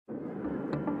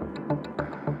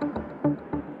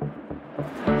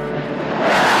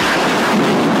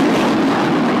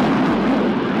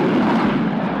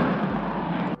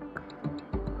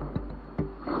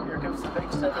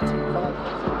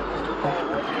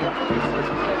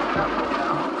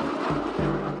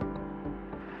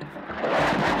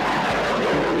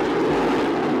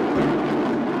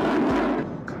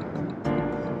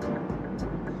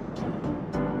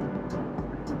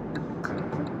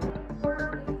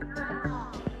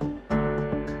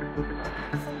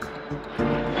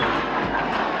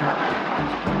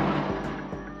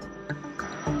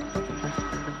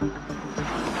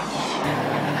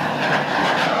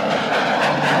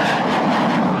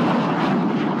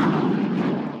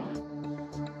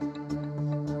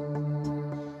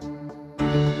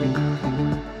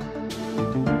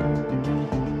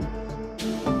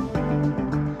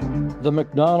The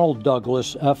McDonnell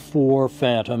Douglas F-4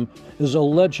 Phantom is a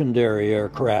legendary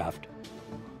aircraft.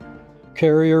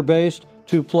 Carrier-based,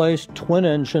 two-place,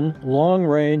 twin-engine,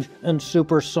 long-range, and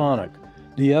supersonic,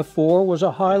 the F-4 was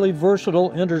a highly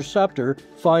versatile interceptor,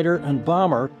 fighter, and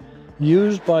bomber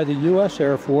used by the U.S.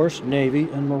 Air Force, Navy,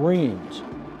 and Marines.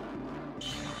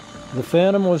 The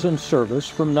Phantom was in service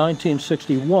from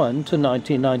 1961 to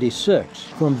 1996,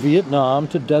 from Vietnam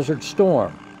to Desert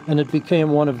Storm, and it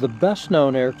became one of the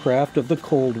best-known aircraft of the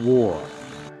Cold War.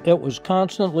 It was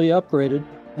constantly upgraded,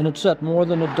 and it set more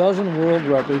than a dozen world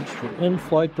records for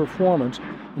in-flight performance,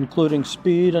 including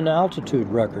speed and altitude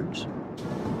records.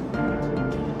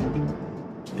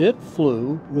 It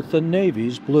flew with the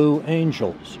Navy's Blue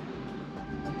Angels.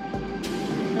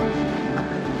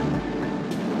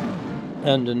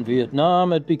 And in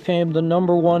Vietnam, it became the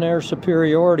 #1 air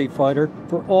superiority fighter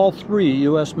for all three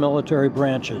U.S. military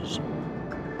branches.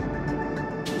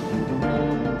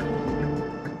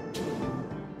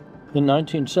 In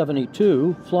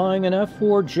 1972, flying an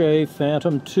F-4J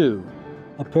Phantom II,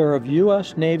 a pair of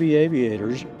U.S. Navy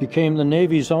aviators became the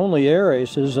Navy's only air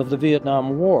aces of the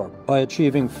Vietnam War by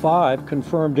achieving 5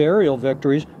 confirmed aerial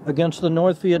victories against the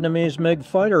North Vietnamese MiG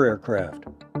fighter aircraft.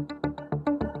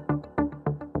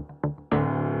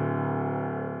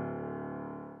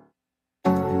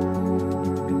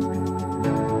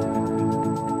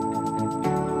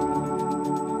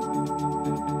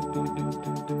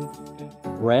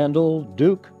 Randall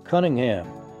Duke Cunningham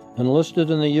enlisted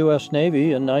in the U.S.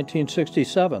 Navy in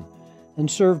 1967 and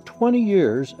served 20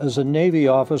 years as a Navy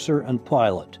officer and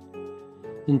pilot.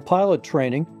 In pilot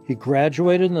training, he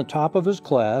graduated in the top of his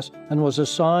class and was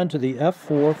assigned to the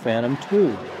F-4 Phantom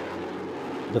II.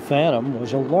 The Phantom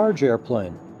was a large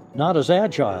airplane, not as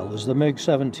agile as the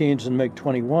MiG-17s and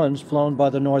MiG-21s flown by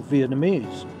the North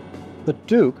Vietnamese. But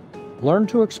Duke learned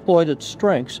to exploit its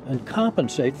strengths and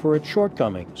compensate for its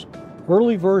shortcomings.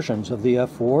 Early versions of the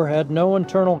F-4 had no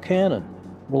internal cannon,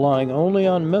 relying only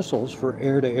on missiles for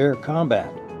air-to-air combat.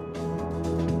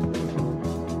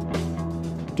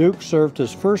 Duke served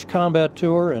his first combat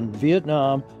tour in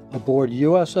Vietnam aboard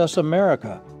USS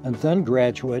America and then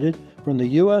graduated from the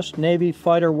U.S. Navy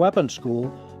Fighter Weapons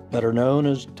School, better known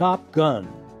as TOPGUN.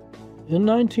 In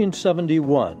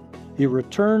 1971, he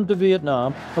returned to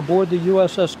Vietnam aboard the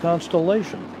USS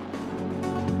Constellation.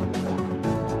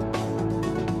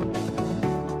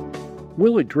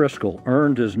 Willie Driscoll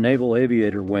earned his Naval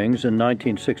Aviator wings in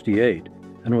 1968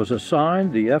 and was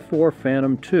assigned the F-4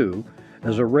 Phantom II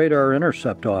as a Radar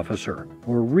Intercept Officer,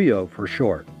 or RIO for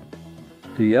short.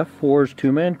 The F-4's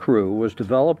two-man crew was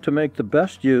developed to make the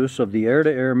best use of the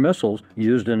air-to-air missiles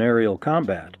used in aerial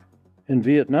combat. In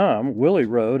Vietnam, Willie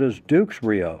rode as Duke's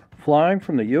RIO, flying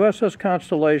from the USS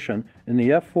Constellation in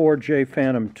the F-4J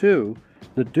Phantom II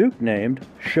that Duke named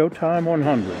Showtime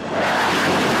 100.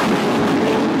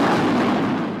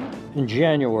 In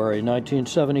January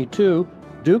 1972,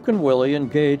 Duke and Willie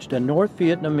engaged a North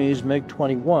Vietnamese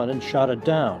MiG-21 and shot it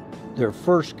down, their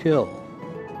first kill.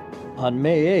 On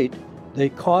May 8, they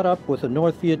caught up with a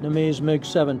North Vietnamese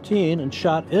MiG-17 and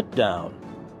shot it down.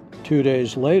 2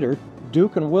 days later,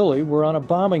 Duke and Willie were on a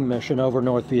bombing mission over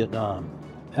North Vietnam.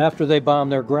 After they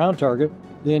bombed their ground target,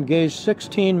 they engaged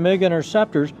 16 MiG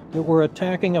interceptors that were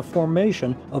attacking a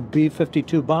formation of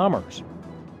B-52 bombers.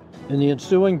 In the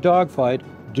ensuing dogfight,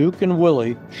 Duke and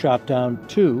Willie shot down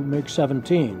 2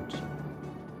 MiG-17s.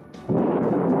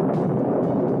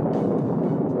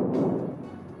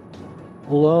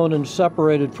 Alone and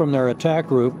separated from their attack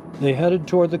group, they headed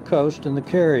toward the coast in the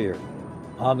carrier.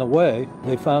 On the way,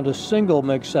 they found a single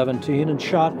MiG-17 and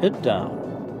shot it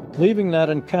down. Leaving that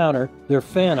encounter, their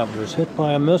Phantom was hit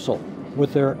by a missile.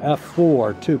 With their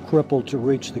F-4 too crippled to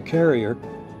reach the carrier,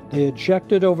 they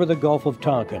ejected over the Gulf of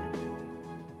Tonkin.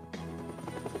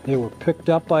 They were picked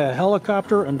up by a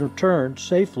helicopter and returned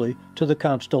safely to the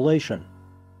Constellation.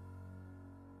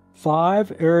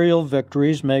 5 aerial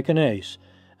victories make an ace,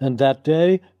 and that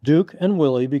day, Duke and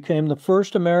Willie became the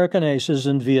first American aces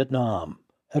in Vietnam.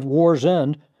 At war's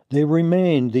end, They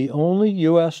remained the only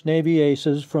U.S. Navy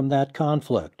aces from that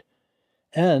conflict,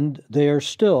 and they are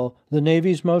still the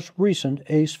Navy's most recent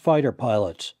ace fighter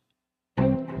pilots.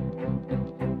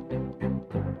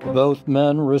 Both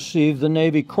men received the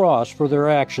Navy Cross for their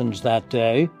actions that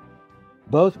day.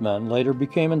 Both men later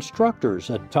became instructors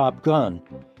at TOPGUN,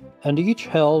 and each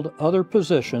held other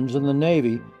positions in the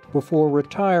Navy before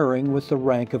retiring with the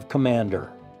rank of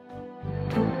commander.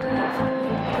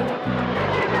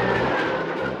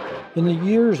 In the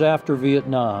years after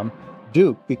Vietnam,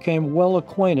 Duke became well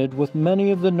acquainted with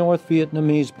many of the North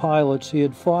Vietnamese pilots he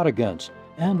had fought against,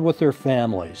 and with their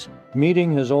families.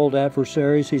 Meeting his old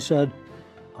adversaries, he said,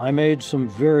 "I made some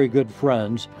very good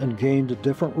friends and gained a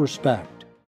different respect."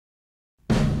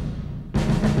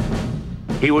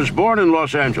 He was born in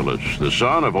Los Angeles, the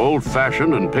son of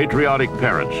old-fashioned and patriotic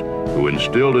parents who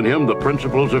instilled in him the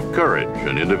principles of courage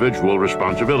and individual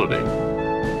responsibility.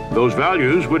 Those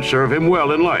values would serve him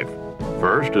well in life,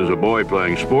 first as a boy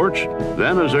playing sports,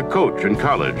 then as a coach in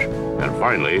college, and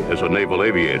finally as a naval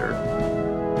aviator.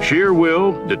 Sheer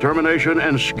will, determination,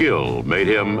 and skill made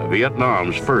him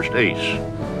Vietnam's first ace.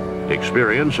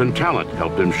 Experience and talent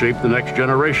helped him shape the next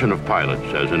generation of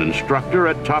pilots as an instructor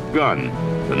at TOPGUN,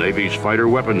 the Navy's fighter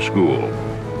weapons school.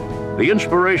 The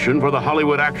inspiration for the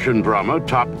Hollywood action drama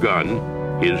Top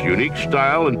Gun, his unique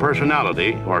style and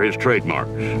personality are his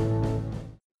trademarks.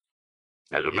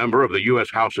 As a member of the U.S.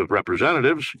 House of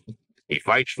Representatives, he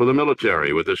fights for the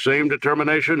military with the same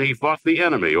determination he fought the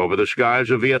enemy over the skies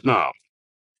of Vietnam.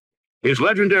 His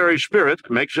legendary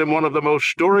spirit makes him one of the most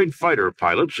storied fighter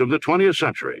pilots of the 20th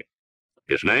century.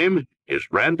 His name is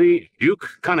Randy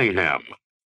Duke Cunningham,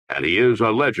 and he is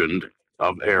a legend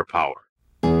of air power.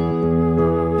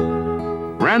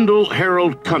 Randall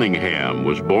Harold Cunningham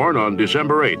was born on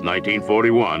December 8,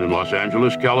 1941 in Los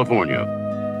Angeles, California,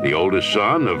 the oldest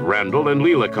son of Randall and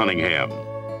Leela Cunningham.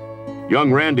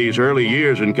 Young Randy's early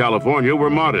years in California were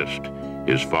modest.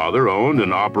 His father owned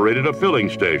and operated a filling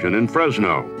station in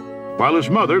Fresno, while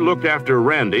his mother looked after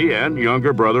Randy and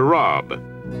younger brother Rob.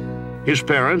 His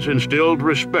parents instilled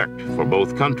respect for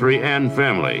both country and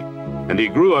family, and he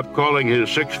grew up calling his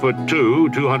 6'2",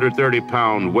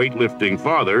 230-pound weightlifting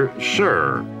father,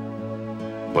 Sir.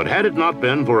 But had it not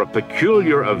been for a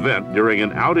peculiar event during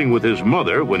an outing with his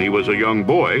mother when he was a young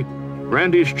boy,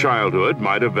 Randy's childhood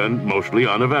might have been mostly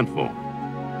uneventful.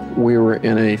 We were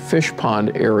in a fish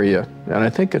pond area, and I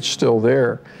think it's still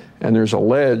there, and there's a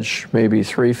ledge maybe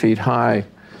 3 feet high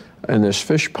in this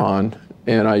fish pond,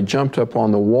 and I jumped up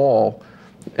on the wall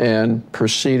and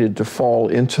proceeded to fall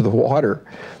into the water.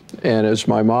 And as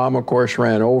my mom, of course,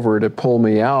 ran over to pull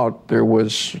me out, there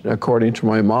was, according to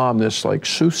my mom, this like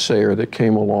soothsayer that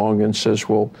came along and says,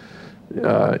 well,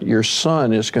 your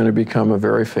son is going to become a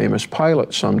very famous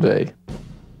pilot someday.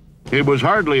 It was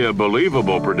hardly a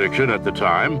believable prediction at the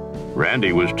time.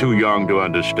 Randy was too young to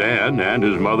understand, and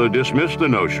his mother dismissed the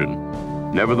notion.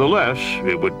 Nevertheless,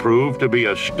 it would prove to be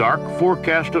a stark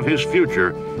forecast of his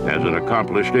future as an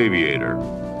accomplished aviator.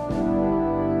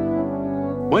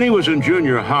 When he was in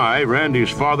junior high, Randy's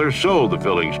father sold the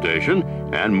filling station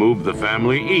and moved the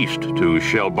family east to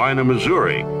Shelbina,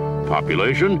 Missouri.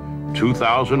 Population,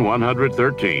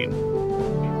 2,113.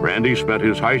 Randy spent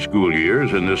his high school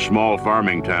years in this small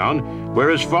farming town where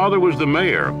his father was the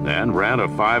mayor and ran a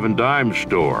five-and-dime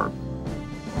store.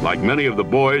 Like many of the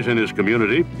boys in his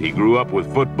community, he grew up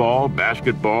with football,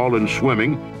 basketball, and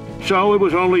swimming, so it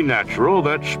was only natural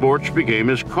that sports became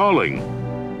his calling.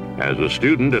 As a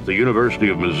student at the University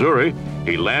of Missouri,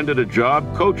 he landed a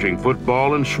job coaching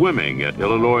football and swimming at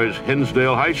Illinois'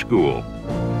 Hinsdale High School.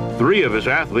 3 of his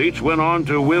athletes went on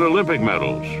to win Olympic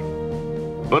medals.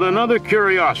 But another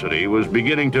curiosity was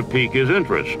beginning to pique his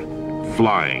interest: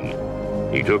 flying.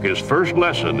 He took his first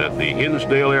lesson at the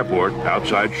Hinsdale Airport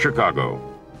outside Chicago.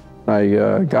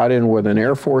 I got in with an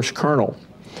Air Force colonel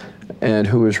and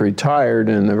who was retired,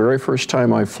 and the very first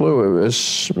time I flew, it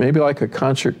was maybe like a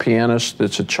concert pianist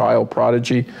that's a child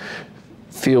prodigy,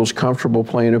 feels comfortable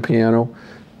playing a piano.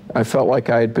 I felt like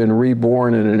I had been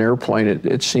reborn in an airplane.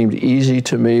 It seemed easy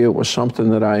to me. It was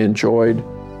something that I enjoyed.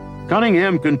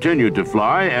 Cunningham continued to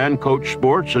fly and coach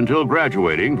sports until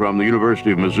graduating from the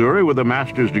University of Missouri with a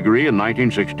master's degree in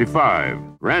 1965.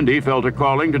 Randy felt a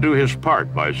calling to do his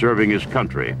part by serving his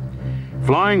country.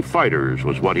 Flying fighters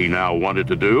was what he now wanted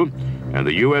to do, and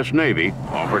the U.S. Navy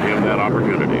offered him that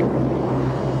opportunity.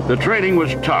 The training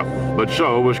was tough, but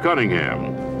so was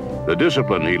Cunningham. The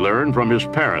discipline he learned from his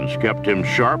parents kept him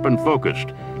sharp and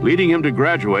focused, leading him to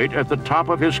graduate at the top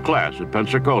of his class at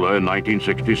Pensacola in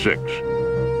 1966.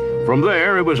 From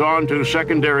there, it was on to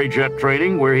secondary jet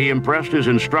training, where he impressed his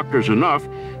instructors enough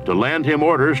to land him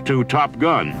orders to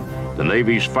TOPGUN, the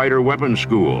Navy's fighter weapons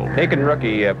school. Taken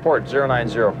rookie, port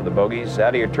 090 for the bogies.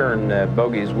 Out of your turn,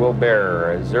 bogies will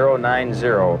bear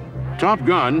 090. Top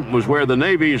Gun was where the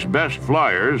Navy's best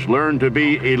flyers learned to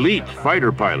be elite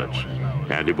fighter pilots.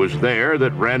 And it was there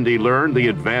that Randy learned the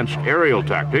advanced aerial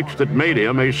tactics that made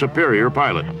him a superior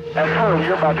pilot. That's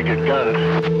you're about to get gunned.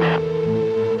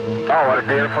 Oh, what a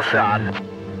beautiful shot.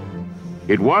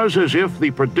 It was as if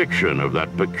the prediction of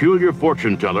that peculiar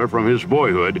fortune teller from his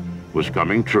boyhood was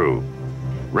coming true.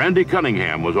 Randy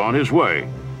Cunningham was on his way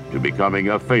to becoming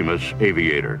a famous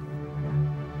aviator.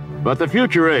 But the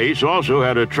future ace also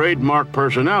had a trademark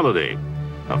personality.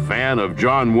 A fan of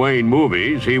John Wayne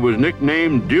movies, he was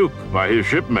nicknamed Duke by his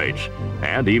shipmates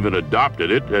and even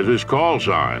adopted it as his call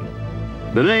sign.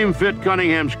 The name fit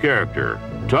Cunningham's character,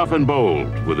 tough and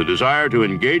bold, with a desire to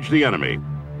engage the enemy.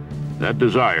 That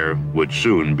desire would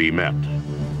soon be met.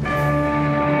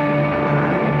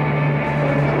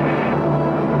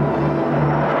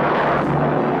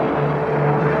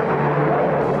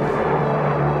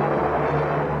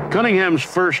 Cunningham's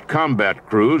first combat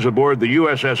cruise aboard the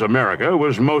USS America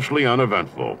was mostly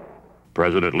uneventful.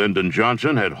 President Lyndon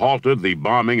Johnson had halted the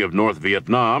bombing of North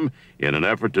Vietnam in an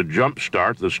effort to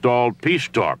jumpstart the stalled peace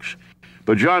talks,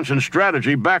 but Johnson's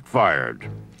strategy backfired.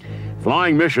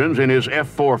 Flying missions in his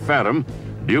F-4 Phantom,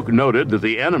 Duke noted that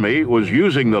the enemy was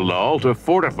using the lull to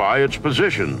fortify its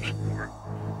positions.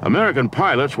 American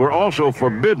pilots were also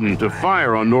forbidden to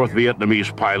fire on North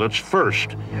Vietnamese pilots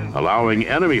first, allowing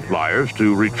enemy flyers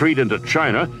to retreat into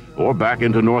China or back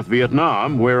into North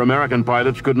Vietnam, where American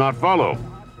pilots could not follow.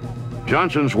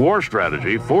 Johnson's war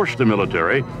strategy forced the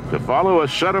military to follow a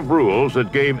set of rules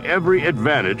that gave every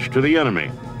advantage to the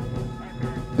enemy.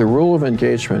 The rule of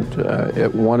engagement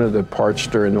at one of the parts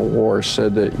during the war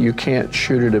said that you can't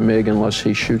shoot at a MiG unless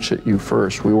he shoots at you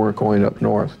first. We weren't going up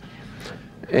north.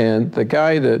 And the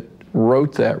guy that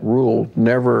wrote that rule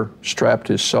never strapped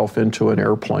himself into an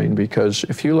airplane, because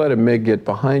if you let a MiG get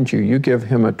behind you, you give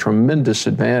him a tremendous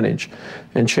advantage,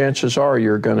 and chances are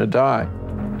you're going to die.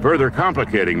 Further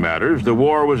complicating matters, the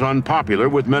war was unpopular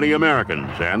with many Americans,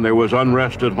 and there was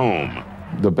unrest at home.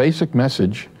 The basic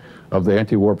message of the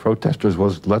anti-war protesters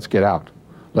was, let's get out,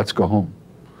 let's go home.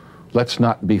 Let's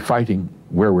not be fighting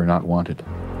where we're not wanted.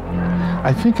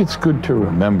 I think it's good to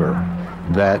remember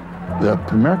that the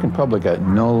American public at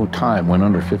no time went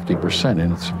under 50%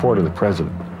 in its support of the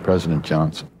president, President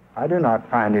Johnson. I do not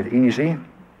find it easy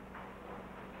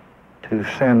to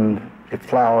send the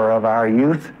flower of our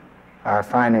youth, our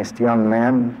finest young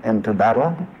men, into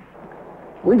battle.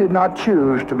 We did not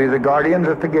choose to be the guardians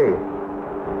at the gate,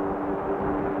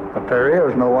 but there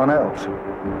is no one else.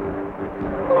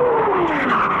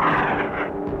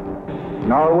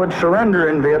 Nor would surrender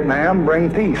in Vietnam bring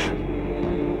peace,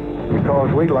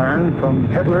 because we learned from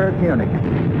Hitler at Munich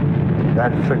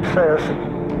that success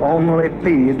only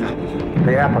feeds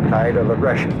the appetite of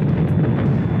aggression.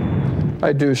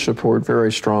 I do support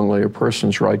very strongly a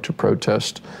person's right to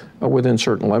protest within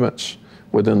certain limits,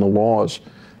 within the laws.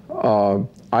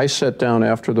 I sat down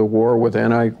after the war with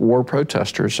anti-war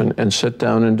protesters and sit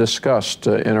down and discussed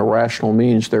in a rational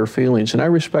means their feelings, and I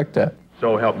respect that.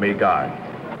 So help me God.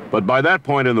 But by that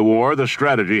point in the war, the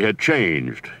strategy had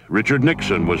changed. Richard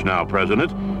Nixon was now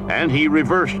president, and he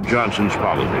reversed Johnson's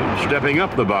policy, stepping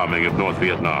up the bombing of North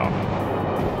Vietnam.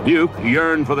 Duke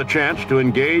yearned for the chance to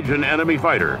engage an enemy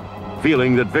fighter,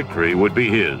 feeling that victory would be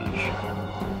his.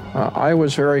 I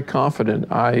was very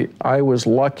confident. I was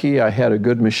lucky. I had a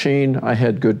good machine. I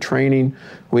had good training.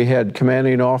 We had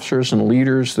commanding officers and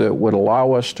leaders that would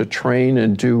allow us to train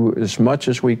and do as much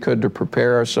as we could to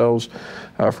prepare ourselves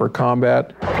for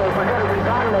combat.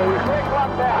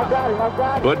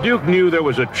 But Duke knew there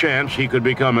was a chance he could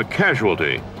become a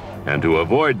casualty, and to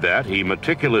avoid that, he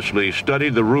meticulously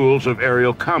studied the rules of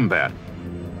aerial combat.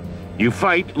 You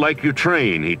fight like you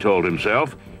train, he told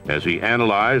himself, as he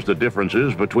analyzed the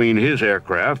differences between his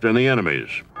aircraft and the enemy's.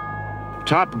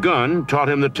 Top Gun taught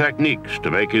him the techniques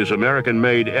to make his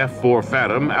American-made F-4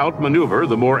 Phantom outmaneuver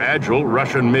the more agile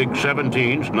Russian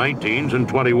MiG-17s, 19s, and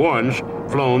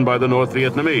 21s flown by the North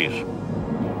Vietnamese.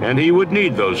 And he would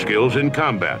need those skills in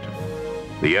combat.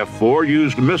 The F-4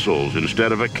 used missiles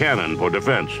instead of a cannon for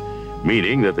defense,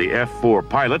 meaning that the F-4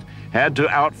 pilot had to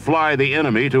outfly the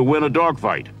enemy to win a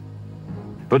dogfight.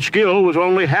 But skill was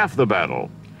only half the battle.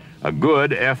 A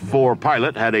good F-4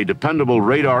 pilot had a dependable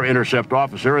radar intercept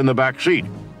officer in the back seat.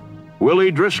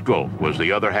 Willie Driscoll was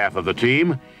the other half of the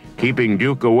team, keeping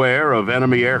Duke aware of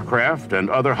enemy aircraft and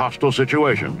other hostile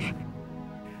situations.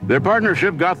 Their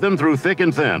partnership got them through thick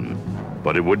and thin,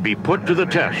 but it would be put to the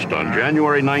test on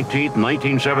January 19,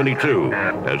 1972,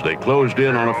 as they closed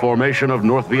in on a formation of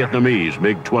North Vietnamese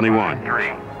MiG-21.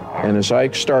 And as I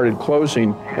started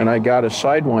closing and I got a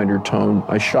Sidewinder tone,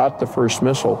 I shot the first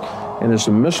missile. And as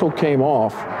the missile came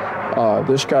off,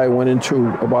 this guy went into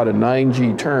about a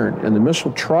 9G turn, and the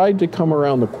missile tried to come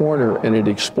around the corner and it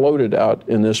exploded out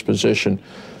in this position.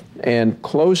 And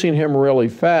closing him really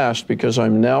fast, because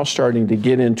I'm now starting to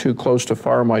get in too close to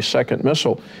fire my second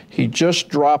missile, he just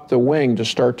dropped the wing to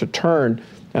start to turn,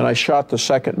 and I shot the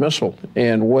second missile.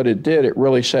 And what it did, it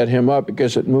really set him up,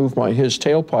 because it moved his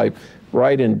tailpipe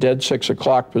right in dead 6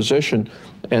 o'clock position,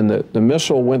 and the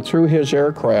missile went through his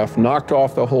aircraft, knocked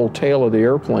off the whole tail of the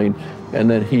airplane, and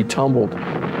then he tumbled.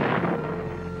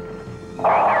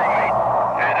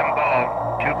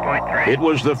 It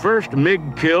was the first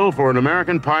MiG kill for an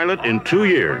American pilot in 2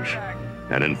 years.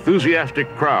 An enthusiastic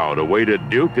crowd awaited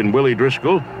Duke and Willie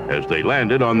Driscoll as they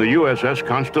landed on the USS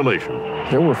Constellation.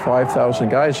 There were 5,000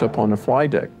 guys up on the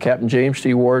flight deck. Captain James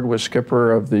D. Ward was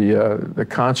skipper of the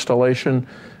Constellation.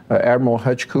 Admiral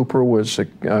Hutch Cooper was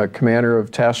the commander of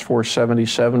Task Force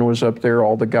 77, was up there.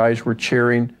 All the guys were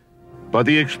cheering. But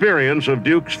the experience of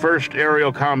Duke's first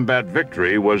aerial combat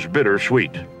victory was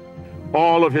bittersweet.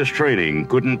 All of his training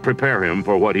couldn't prepare him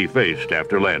for what he faced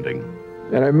after landing.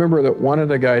 And I remember that one of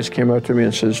the guys came up to me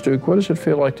and says, "Duke, what does it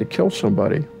feel like to kill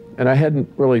somebody?" And I hadn't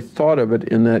really thought of it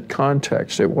in that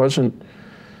context. It wasn't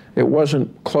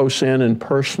close in and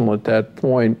personal at that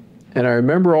point. And I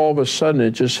remember all of a sudden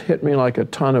it just hit me like a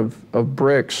ton of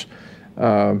bricks,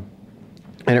 and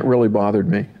it really bothered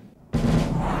me.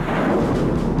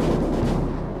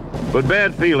 But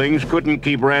bad feelings couldn't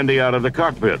keep Randy out of the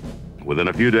cockpit. Within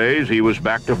a few days, he was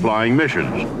back to flying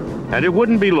missions. And it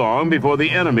wouldn't be long before the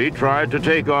enemy tried to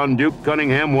take on Duke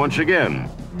Cunningham once again.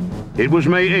 It was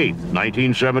May 8,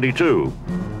 1972,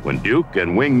 when Duke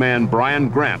and wingman Brian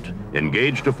Grant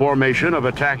engaged a formation of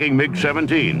attacking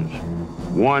MiG-17s.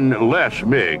 One less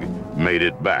MiG made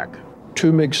it back.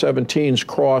 2 MiG-17s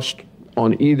crossed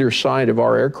on either side of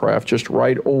our aircraft, just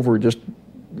right over, just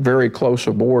very close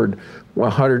aboard,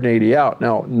 180 out.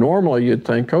 Now, normally you'd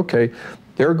think, okay,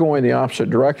 they're going the opposite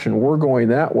direction, we're going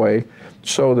that way,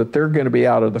 so that they're going to be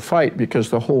out of the fight, because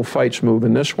the whole fight's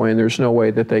moving this way and there's no way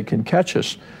that they can catch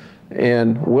us.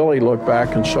 And Willie looked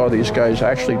back and saw these guys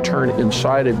actually turn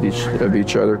inside of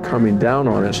each other, coming down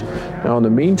on us. Now, in the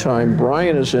meantime,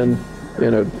 Brian is in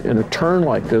a turn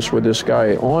like this with this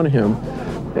guy on him,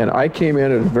 and I came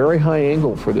in at a very high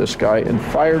angle for this guy and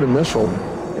fired a missile,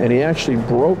 and he actually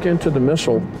broke into the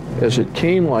missile as it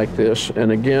came like this,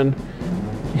 and again,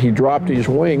 he dropped his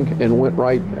wing and went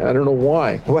right, I don't know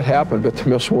what happened, but the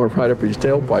missile went right up his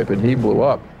tailpipe and he blew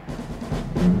up.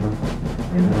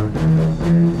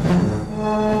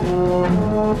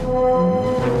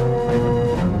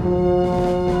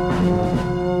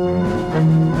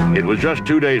 It was just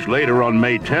 2 days later, on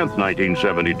May 10th,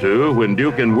 1972, when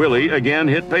Duke and Willie again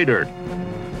hit pay dirt.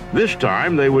 This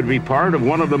time, they would be part of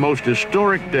one of the most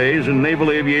historic days in naval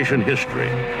aviation history.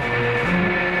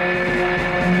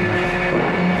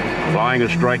 Flying a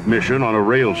strike mission on a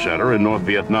rail center in North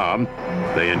Vietnam,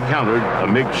 they encountered a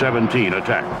MiG-17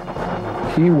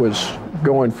 attack. He was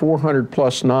going 400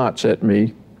 plus knots at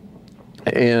me,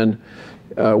 and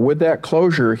with that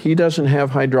closure, he doesn't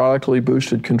have hydraulically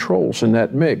boosted controls in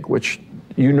that MiG, which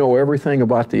you know everything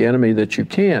about the enemy that you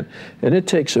can. And it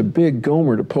takes a big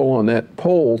gomer to pull on that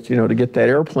pole, you know, to get that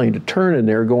airplane to turn in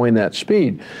there going that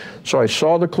speed. So I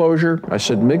saw the closure. I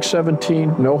said,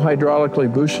 MiG-17, no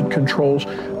hydraulically boosted controls.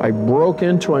 I broke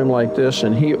into him like this,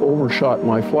 and he overshot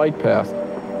my flight path.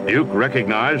 Duke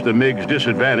recognized the MiG's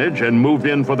disadvantage and moved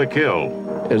in for the kill.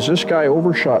 As this guy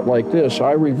overshot like this,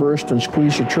 I reversed and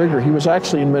squeezed the trigger. He was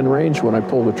actually in mid-range when I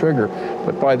pulled the trigger,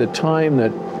 but by the time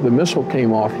that the missile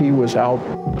came off, he was out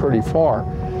pretty far,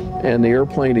 and the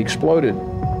airplane exploded.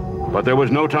 But there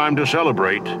was no time to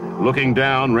celebrate. Looking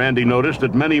down, Randy noticed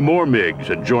that many more MiGs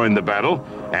had joined the battle,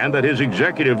 and that his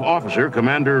executive officer,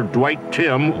 Commander Dwight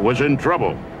Timm, was in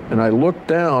trouble. And I looked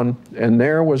down, and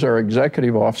there was our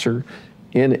executive officer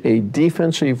in a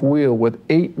defensive wheel with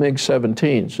 8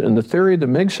 MiG-17s. And the theory the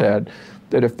MiGs had,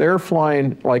 that if they're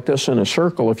flying like this in a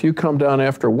circle, if you come down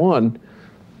after one,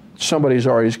 somebody's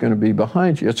always going to be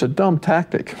behind you. It's a dumb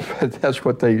tactic, but that's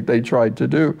what they tried to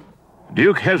do.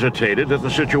 Duke hesitated at the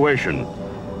situation.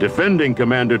 Defending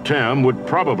Commander Timm would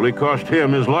probably cost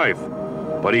him his life,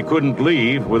 but he couldn't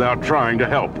leave without trying to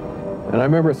help. And I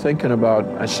remember thinking about,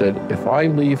 I said, if I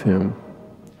leave him,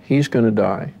 he's going to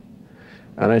die.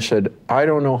 And I said, I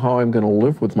don't know how I'm going to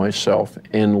live with myself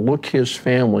and look his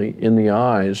family in the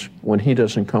eyes when he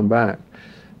doesn't come back.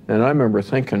 And I remember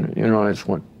thinking, you know, I just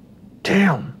went,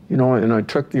 damn, you know, and I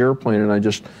took the airplane and I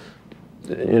just,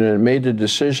 and I made the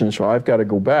decision, so I've got to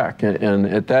go back. And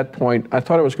at that point, I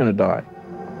thought I was going to die.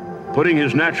 Putting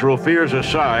his natural fears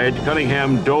aside,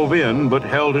 Cunningham dove in but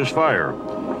held his fire.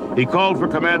 He called for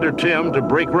Commander Tim to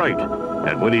break right,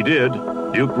 and when he did,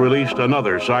 Duke released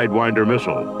another Sidewinder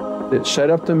missile. It set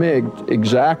up the MiG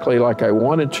exactly like I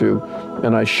wanted to,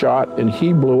 and I shot, and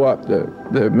he blew up.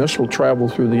 The missile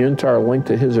traveled through the entire length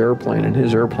of his airplane, and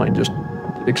his airplane just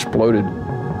exploded.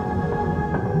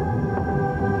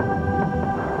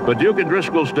 But Duke and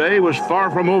Driscoll's day was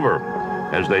far from over.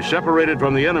 As they separated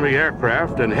from the enemy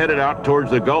aircraft and headed out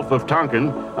towards the Gulf of Tonkin,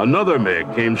 another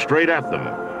MiG came straight at them.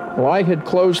 Well, I had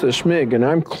closed this MiG, and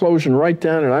I'm closing right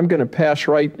down, and I'm going to pass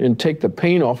right and take the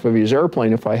paint off of his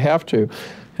airplane if I have to.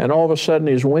 And all of a sudden,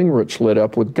 his wing roots lit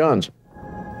up with guns.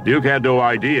 Duke had no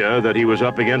idea that he was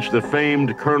up against the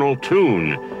famed Colonel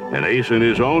Toon, an ace in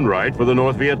his own right for the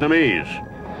North Vietnamese.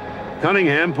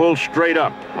 Cunningham pulled straight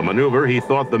up, a maneuver he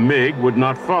thought the MiG would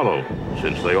not follow,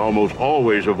 since they almost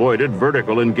always avoided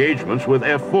vertical engagements with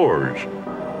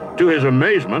F-4s. To his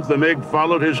amazement, the MiG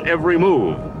followed his every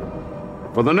move.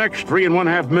 For the next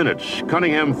 3.5 minutes,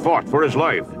 Cunningham fought for his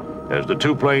life as the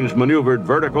two planes maneuvered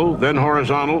vertical, then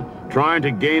horizontal, trying to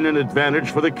gain an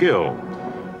advantage for the kill.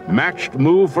 Matched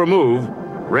move for move,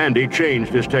 Randy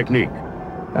changed his technique.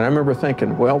 And I remember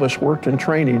thinking, well, this worked in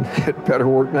training. It better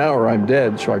work now or I'm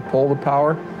dead. So I pulled the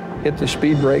power, hit the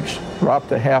speed brakes, dropped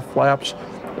the half flaps,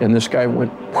 and this guy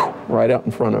went right out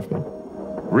in front of me.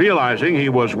 Realizing he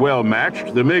was well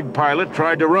matched, the MiG pilot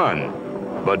tried to run,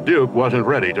 but Duke wasn't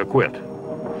ready to quit.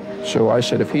 So I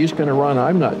said, if he's going to run,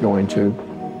 I'm not going to.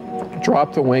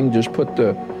 Drop the wing, just put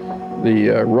the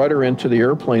rudder into the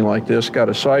airplane like this, got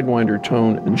a Sidewinder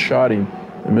tone, and shot him.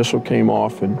 The missile came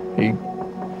off, and he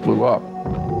blew up.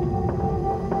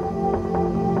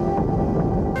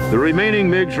 The remaining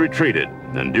MiGs retreated,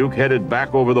 and Duke headed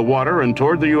back over the water and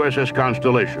toward the USS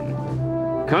Constellation.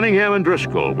 Cunningham and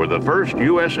Driscoll were the first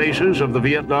U.S. aces of the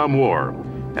Vietnam War,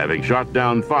 having shot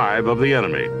down 5 of the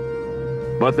enemy.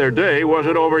 But their day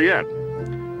wasn't over yet.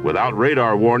 Without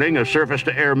radar warning, a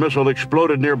surface-to-air missile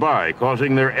exploded nearby,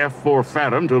 causing their F-4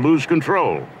 Phantom to lose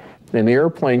control. And the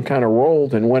airplane kind of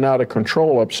rolled and went out of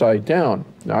control upside down.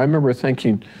 Now, I remember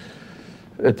thinking,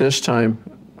 at this time,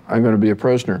 I'm going to be a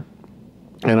prisoner.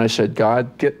 And I said,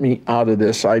 God, get me out of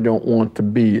this. I don't want to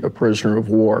be a prisoner of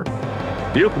war.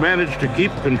 Duke managed to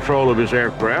keep control of his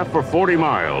aircraft for 40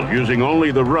 miles, using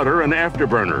only the rudder and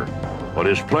afterburner. But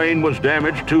his plane was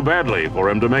damaged too badly for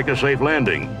him to make a safe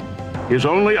landing. His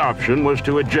only option was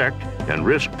to eject and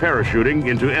risk parachuting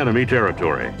into enemy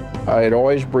territory. I had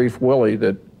always briefed Willie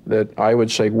that I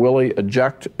would say, Willie,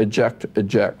 eject, eject,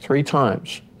 eject, 3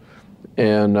 times.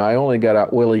 And I only got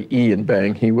out Willie E and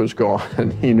bang, he was gone.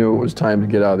 And he knew it was time to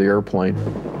get out of the airplane.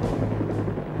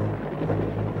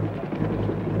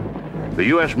 The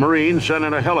U.S. Marines sent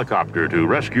in a helicopter to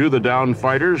rescue the downed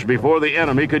fighters before the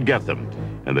enemy could get them,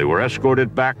 and they were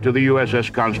escorted back to the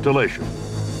USS Constellation.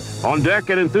 On deck,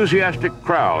 an enthusiastic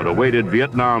crowd awaited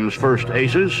Vietnam's first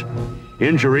aces.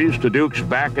 Injuries to Duke's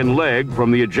back and leg from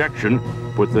the ejection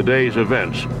put the day's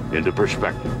events into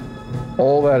perspective.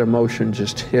 All that emotion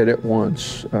just hit at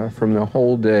once from the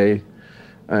whole day.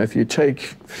 If you take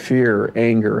fear,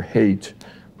 anger, hate,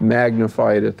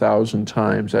 magnify it 1,000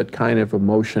 times, that kind of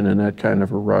emotion and that kind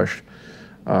of a rush,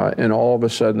 and all of a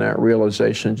sudden that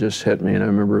realization just hit me. And I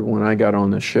remember when I got on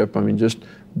the ship, I mean, just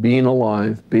being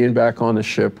alive, being back on the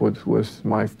ship with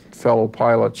my fellow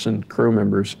pilots and crew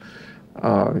members,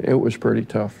 it was pretty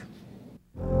tough.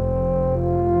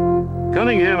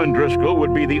 Cunningham and Driscoll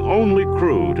would be the only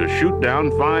crew to shoot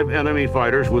down 5 enemy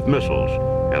fighters with missiles,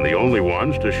 and the only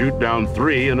ones to shoot down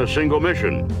 3 in a single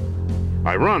mission.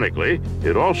 Ironically,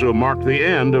 it also marked the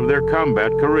end of their combat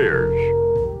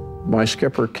careers. My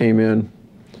skipper came in,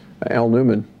 Al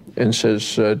Newman, and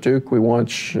says, Duke, we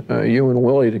want you and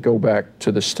Willie to go back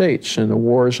to the States, and the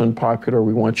war is unpopular.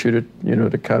 We want you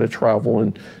to kind of travel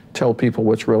and tell people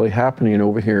what's really happening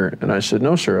over here. And I said,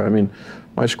 no, sir. I mean,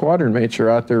 my squadron mates are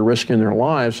out there risking their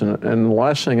lives, and the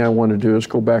last thing I want to do is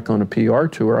go back on a PR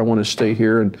tour. I want to stay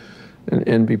here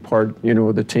and be part,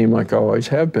 of the team like I always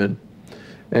have been.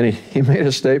 And he made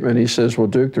a statement. He says, well,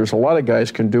 Duke, there's a lot of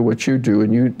guys can do what you do,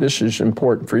 and this is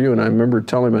important for you. And I remember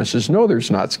telling him, I says, no, there's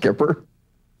not, Skipper.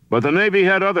 But the Navy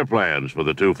had other plans for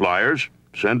the 2 flyers,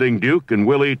 sending Duke and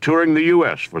Willie touring the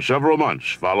U.S. for several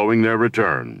months following their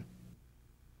return.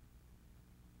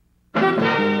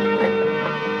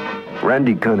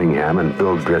 Randy Cunningham and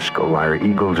Bill Driscoll are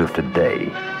Eagles of today,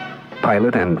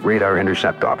 pilot and radar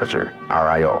intercept officer,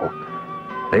 RIO.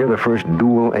 They are the first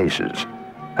dual aces,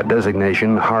 a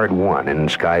designation hard won in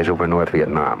skies over North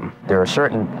Vietnam. There are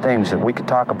certain things that we could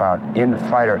talk about in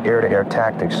fighter air-to-air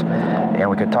tactics, and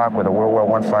we could talk with a World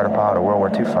War I fighter pilot or World War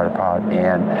II fighter pilot,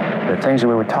 and the things that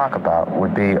we would talk about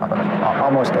would be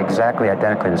almost exactly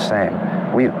identically the same.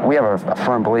 We have a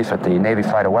firm belief at the Navy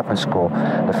Fighter Weapons School,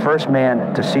 the first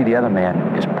man to see the other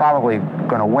man is probably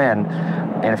going to win,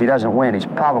 and if he doesn't win, he's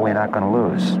probably not going to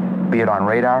lose, be it on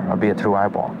radar or be it through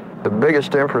eyeball. The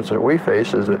biggest difference that we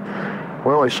face is that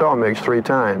we only saw MiGs 3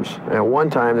 times. And at one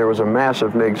time, there was a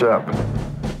massive MiGs up.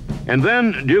 And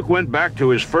then Duke went back to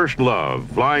his first love,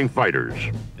 flying fighters,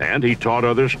 and he taught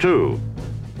others too.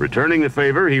 Returning the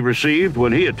favor he received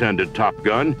when he attended Top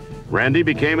Gun, Randy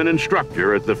became an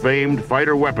instructor at the famed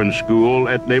Fighter Weapons School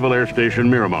at Naval Air Station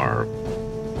Miramar.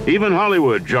 Even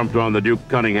Hollywood jumped on the Duke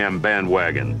Cunningham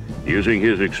bandwagon, using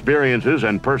his experiences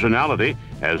and personality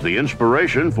as the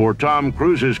inspiration for Tom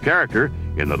Cruise's character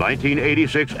in the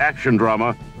 1986 action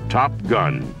drama Top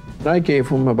Gun. I gave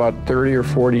him about 30 or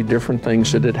 40 different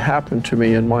things that had happened to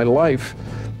me in my life,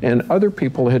 and other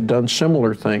people had done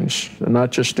similar things,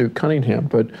 not just Duke Cunningham,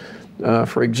 but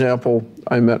for example,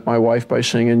 I met my wife by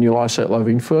singing You Lost That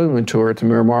Loving Feeling tour at the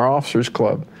Miramar Officers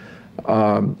Club.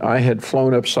 I had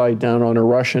flown upside down on a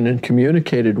Russian and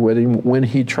communicated with him when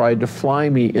he tried to fly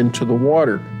me into the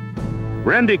water.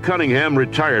 Randy Cunningham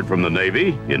retired from the Navy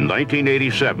in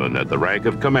 1987 at the rank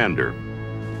of commander.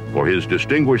 For his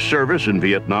distinguished service in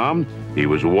Vietnam, he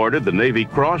was awarded the Navy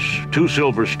Cross, 2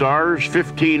 Silver Stars,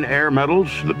 15 Air Medals,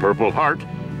 the Purple Heart,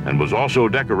 and was also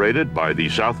decorated by the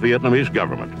South Vietnamese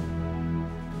government.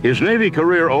 His Navy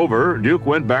career over, Duke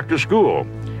went back to school,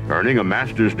 earning a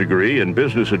master's degree in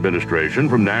business administration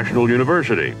from National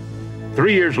University.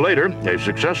 3 years later, a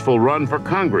successful run for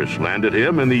Congress landed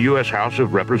him in the U.S. House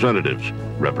of Representatives,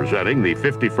 representing the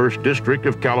 51st District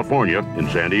of California in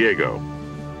San Diego.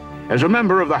 As a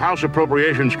member of the House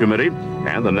Appropriations Committee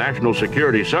and the National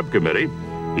Security Subcommittee,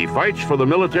 he fights for the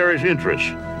military's interests,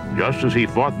 just as he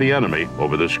fought the enemy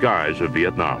over the skies of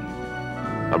Vietnam.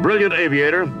 A brilliant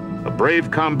aviator, a brave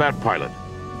combat pilot,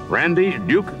 Randy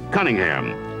Duke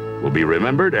Cunningham will be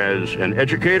remembered as an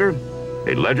educator,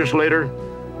 a legislator,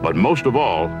 but most of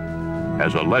all,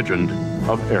 as a legend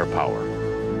of air power.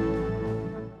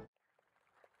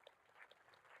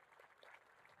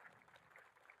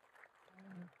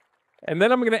 And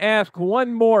then I'm going to ask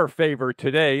one more favor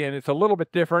today, and it's a little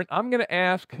bit different. I'm going to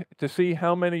ask to see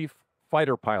how many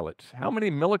fighter pilots, how many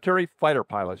military fighter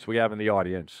pilots we have in the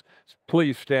audience.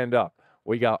 Please stand up.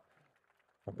 We got,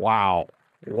 wow.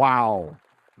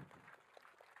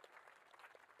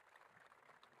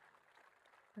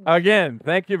 Again,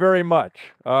 thank you very much.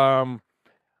 And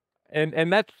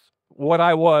that's what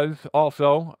I was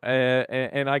also.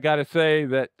 And I got to say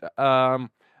that,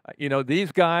 you know,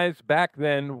 these guys back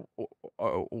then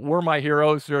were my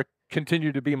heroes. They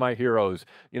continue to be my heroes.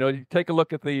 You know, you take a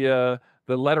look at the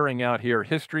lettering out here,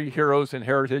 history, heroes, and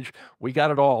heritage. We got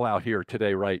it all out here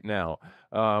today, right now.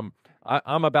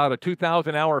 I'm about a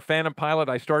 2,000-hour Phantom pilot.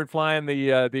 I started flying the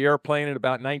airplane in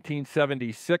about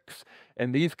 1976,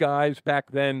 and these guys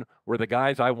back then were the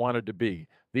guys I wanted to be.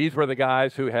 These were the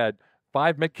guys who had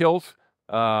 5 MiG kills,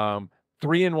 3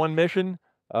 in one mission,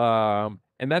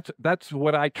 and that's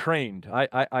what I trained.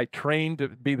 I trained to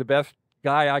be the best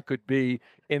guy I could be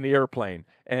in the airplane,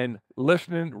 and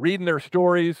listening, reading their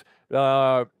stories.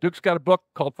 Duke's got a book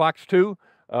called Fox 2.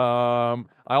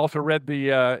 I also read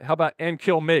the, how about And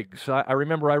Kill MiGs? I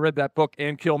remember I read that book,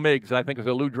 And Kill MiGs. I think it was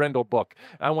a Lou Drendel book.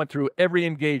 I went through every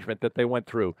engagement that they went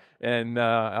through, and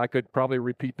I could probably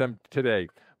repeat them today.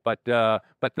 But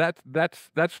that's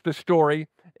the story.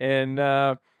 And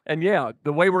yeah,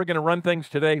 the way we're going to run things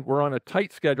today, we're on a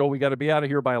tight schedule. We got to be out of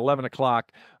here by 11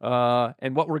 o'clock.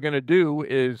 And what we're going to do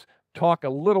is talk a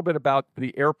little bit about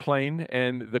the airplane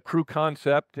and the crew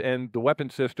concept and the weapon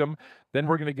system. Then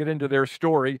we're going to get into their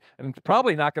story, and it's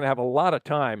probably not going to have a lot of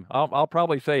time. I'll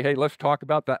probably say, hey, let's talk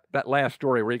about that last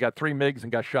story where you got 3 MiGs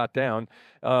and got shot down.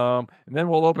 And then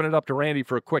we'll open it up to Randy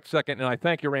for a quick second, and I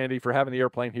thank you, Randy, for having the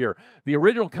airplane here. The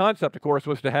original concept, of course,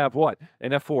 was to have what?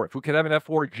 An F-4. If we could have an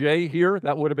F-4J here,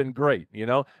 that would have been great. You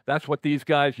know, that's what these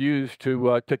guys used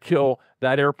to kill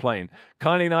that airplane.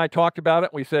 Connie and I talked about it.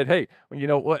 We said, hey, you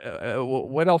know,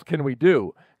 what else can we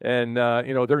do? And,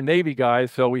 you know, they're Navy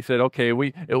guys, so we said, okay,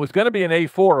 it was going to be an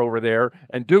A4 over there,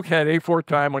 and Duke had A4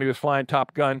 time when he was flying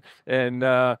Top Gun, and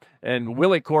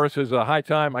Willie, of course, is a high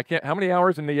time. How many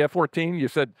hours in the F-14? You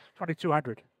said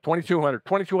 2,200. 2,200,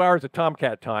 22 hours of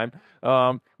Tomcat time.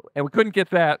 and we couldn't get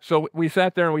that, so we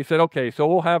sat there and we said, okay, so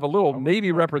we'll have a little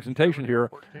Navy representation here.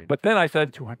 But then I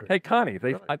said, hey, Connie,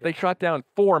 they shot down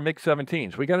 4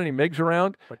 MiG-17s. We got any MiGs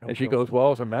around? And she goes,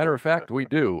 well, as a matter of fact, we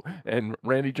do. And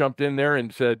Randy jumped in there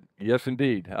and said, yes,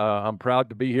 indeed. I'm proud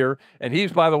to be here. And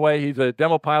he's, by the way, he's a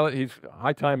demo pilot. He's a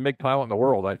high-time MiG pilot in the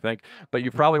world, I think. But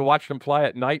you've probably watched him fly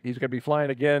at night. He's going to be flying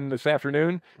again this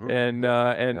afternoon. And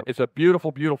it's a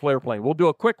beautiful, beautiful airplane. We'll do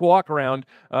a quick walk around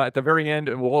at the very end,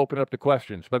 and we'll open up to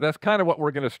questions. But that's kind of what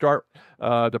we're going to start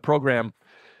the program.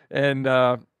 And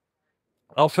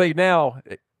I'll say now,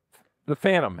 the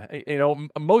Phantom, you know,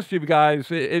 most of you guys,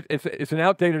 it's an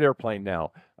outdated airplane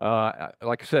now.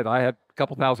 Like I said, I had a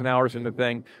couple thousand hours in the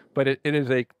thing, but it is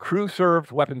a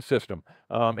crew-served weapon system.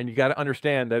 And you got to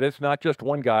understand that it's not just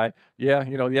one guy. Yeah,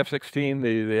 you know, the F-16,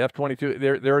 the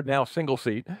F-22, they're now single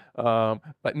seat.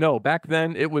 But no, back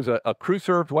then it was a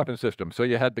crew-served weapon system. So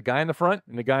you had the guy in the front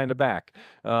and the guy in the back.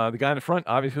 The guy in the front,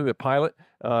 obviously the pilot.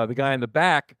 The guy in the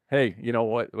back, hey, you know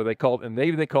what they called, in the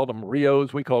Navy they called them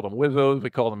Rios, we called them Wizzos, we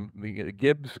called them the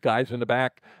Gibbs, guys in the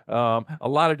back, a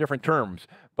lot of different terms.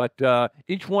 But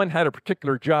each one had a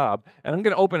particular job. And I'm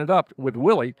going to open it up with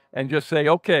Willie and just say,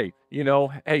 okay, you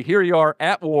know, hey, here you are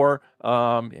at war.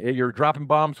 You're dropping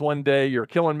bombs one day, you're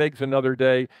killing MiGs another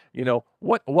day. You know,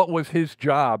 what was his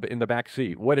job in the back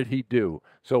seat? What did he do?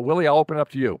 So, Willie, I'll open it up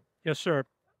to you. Yes, sir.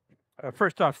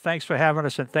 First off, thanks for having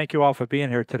us, and thank you all for being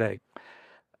here today.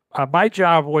 My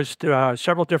job was to,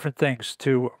 several different things.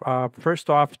 To first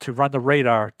off, to run the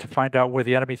radar to find out where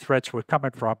the enemy threats were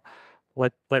coming from.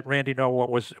 Let Randy know what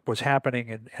was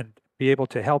happening and be able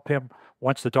to help him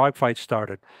once the dogfight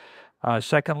started.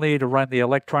 Secondly, to run the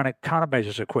electronic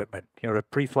countermeasures equipment, you know, to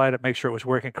pre-flight it, make sure it was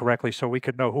working correctly so we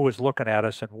could know who was looking at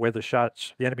us and where the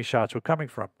enemy shots were coming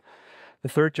from. The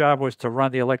third job was to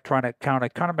run the electronic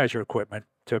countermeasure equipment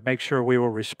to make sure we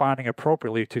were responding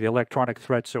appropriately to the electronic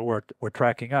threats that were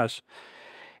tracking us.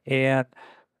 And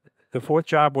the fourth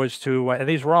job was to, and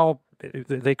these were all,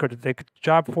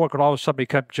 job 4 could all of a sudden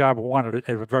become job 1 at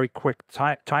a very quick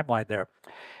timeline there.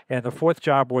 And the fourth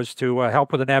job was to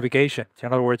help with the navigation.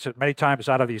 In other words, many times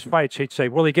out of these fights, he'd say,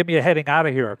 Willie, give me a heading out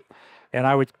of here. And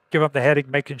I would give him the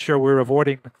heading, making sure we were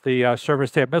avoiding the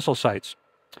surface to air missile sites.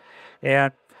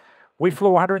 And we flew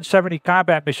 170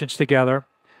 combat missions together.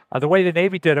 The way the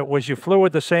Navy did it was you flew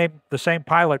with the same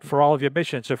pilot for all of your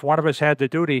missions. If one of us had the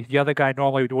duty, the other guy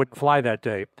normally wouldn't fly that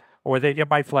day. Or you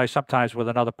might fly sometimes with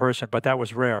another person, but that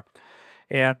was rare.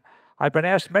 And I've been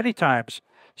asked many times,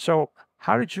 so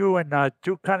how did you and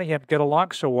Duke Cunningham get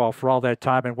along so well for all that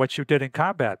time and what you did in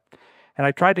combat? And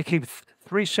I tried to keep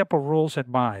 3 simple rules in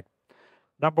mind.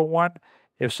 Number 1,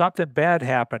 if something bad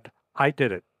happened, I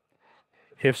did it.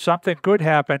 If something good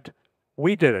happened,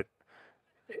 we did it.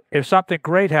 If something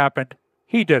great happened,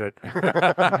 he did it.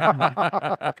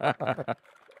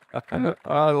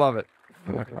 I love it.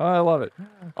 I love it.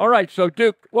 All right, so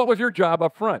Duke, what was your job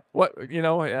up front? What, you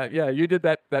know, yeah, you did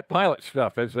that pilot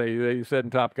stuff, as they said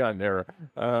in Top Gun there.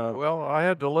 Well, I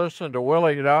had to listen to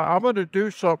Willie. Now, I'm going to do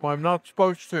something I'm not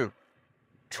supposed to.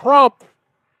 Trump!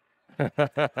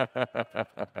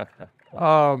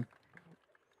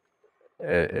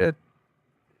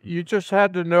 You just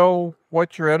had to know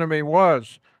what your enemy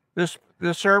was.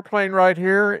 This airplane right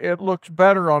here, it looks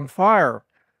better on fire.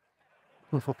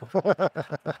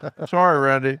 Sorry,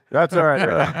 Randy. That's all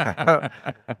right.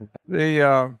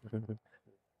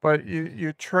 But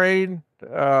you train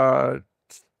to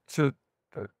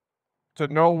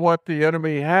know what the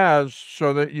enemy has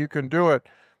so that you can do it.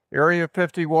 Area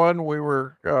 51, we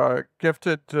were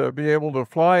gifted to be able to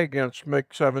fly against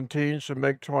MiG-17s and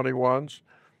MiG-21s.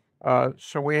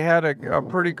 So we had a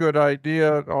pretty good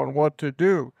idea on what to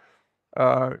do.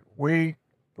 We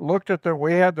looked at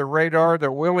we had the radar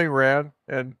that Willie ran,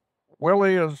 and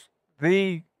Willie is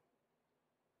the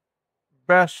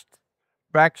best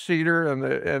backseater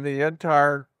in the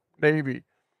entire Navy.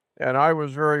 And I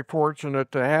was very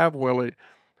fortunate to have Willie.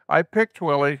 I picked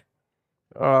Willie.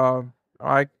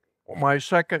 My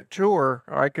second tour,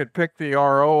 I could pick the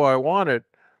RO I wanted.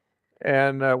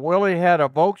 And Willie had a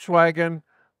Volkswagen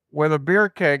with a beer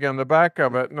keg on the back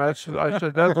of it. And I said,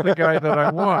 that's the guy that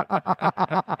I want.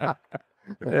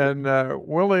 And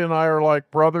Willie and I are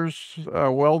like brothers,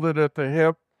 welded at the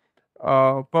hip.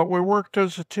 But we worked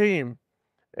as a team.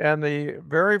 And the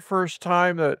very first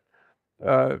time that,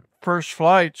 first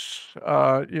flights,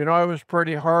 you know, I was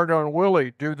pretty hard on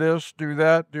Willie. Do this, do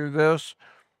that, do this.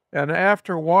 And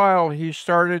after a while, he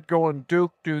started going,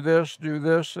 Duke, do this, do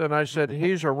this. And I said,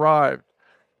 he's arrived.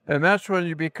 And that's when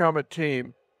you become a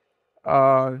team.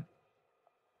 I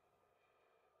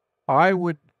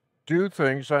would do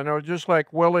things, I know, just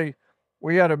like Willie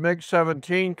we had a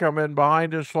MiG-17 come in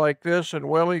behind us like this, and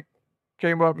Willie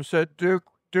came up and said, Duke,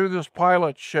 do this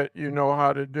pilot shit you know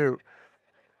how to do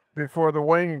before the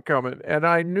wing coming. And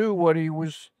I knew what he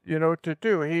was, to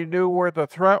do. He knew where the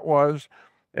threat was,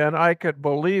 and I could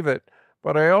believe it.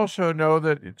 But I also know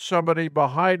that somebody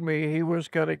behind me, he was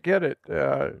going to get it.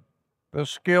 The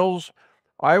skills,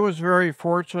 I was very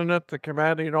fortunate. The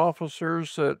commanding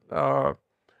officers that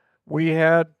we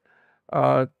had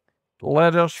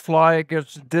let us fly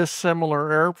against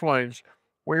dissimilar airplanes.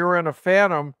 We were in a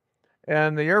Phantom,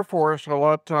 and the Air Force, a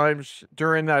lot of times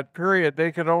during that period,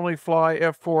 they could only fly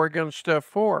F-4 against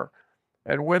F-4.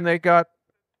 And when they got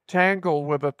tangled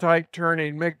with a tight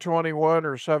turning MiG-21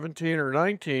 or 17 or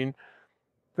 19,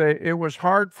 it was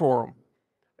hard for them.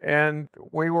 And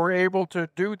we were able to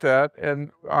do that,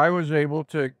 and I was able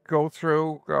to go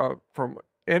through from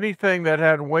anything that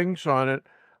had wings on it.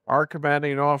 Our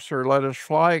commanding officer let us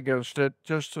fly against it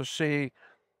just to see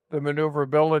the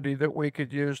maneuverability that we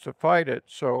could use to fight it.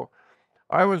 So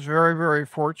I was very, very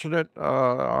fortunate.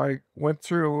 I went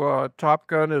through Top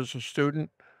Gun as a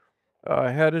student,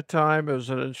 ahead of time as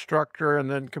an instructor, and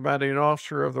then commanding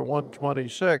officer of the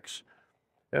 126.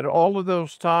 And all of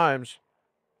those times,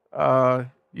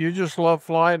 you just love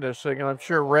flying this thing. And I'm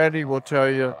sure Randy will tell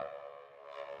you,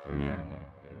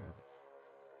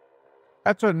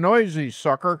 that's a noisy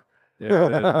sucker.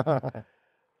 Yeah,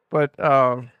 but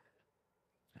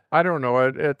I don't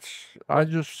know. I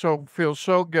just feel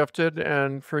so gifted.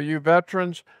 And for you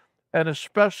veterans, and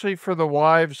especially for the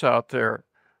wives out there,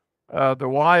 the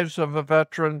wives of a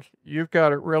veteran, you've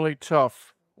got it really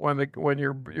tough when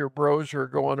your bros are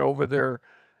going over there.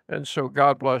 And so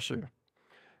God bless you.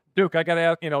 Duke, I got to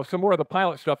ask, some more of the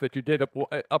pilot stuff that you did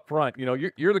up front.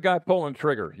 You're the guy pulling the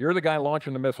trigger. You're the guy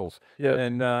launching the missiles. Yeah.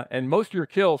 And most of your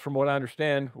kills, from what I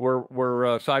understand, were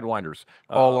sidewinders.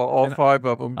 All 5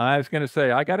 of them. I was going to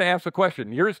say, I got to ask the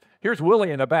question. Here's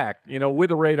Willie in the back, with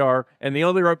the radar, and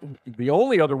the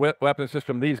only other weapon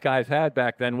system these guys had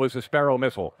back then was the Sparrow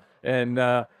missile. And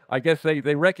I guess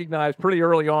they recognized pretty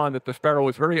early on that the Sparrow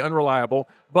was very unreliable,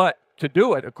 but to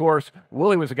do it, of course,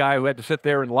 Willie was a guy who had to sit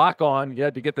there and lock on. You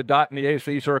had to get the dot in the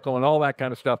AC circle and all that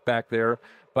kind of stuff back there.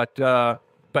 But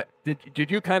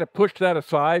did you kind of push that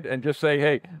aside and just say,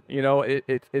 hey,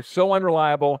 it's so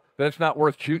unreliable that it's not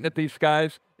worth shooting at these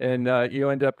guys, and you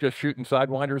end up just shooting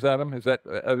sidewinders at them? Is that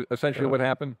essentially what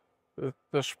happened?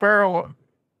 The Sparrow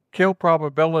kill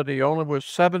probability only was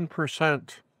 7%,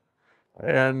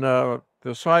 and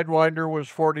the Sidewinder was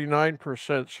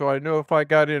 49%, so I knew if I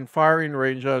got in firing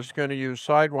range, I was going to use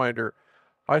Sidewinder.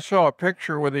 I saw a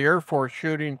picture with the Air Force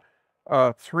shooting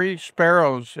 3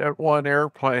 Sparrows at one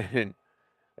airplane,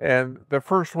 and the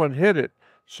first one hit it.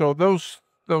 So those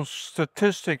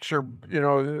statistics are,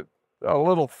 a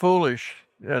little foolish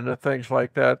and things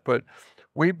like that, but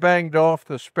we banged off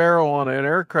the Sparrow on an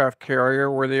aircraft carrier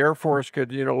where the Air Force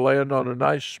could, land on a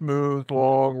nice, smooth,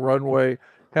 long runway,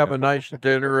 have a nice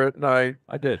dinner at night.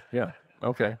 I did, yeah.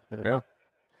 Okay, yeah,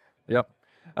 yep.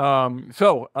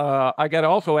 So I got to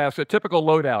also ask, a typical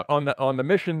loadout on the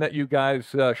mission that you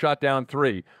guys shot down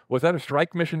 3. Was that a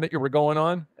strike mission that you were going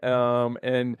on?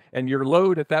 And your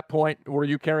load at that point, were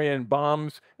you carrying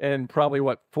bombs and probably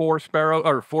 4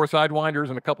 Sidewinders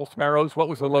and a couple Sparrows? What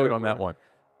was the load on that one?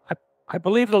 I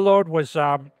believe the load was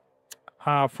 4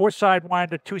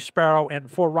 Sidewinder, 2 Sparrow,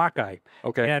 and 4 Rockeye.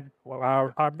 Okay. And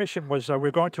our mission was we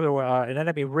were going to an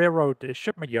enemy railroad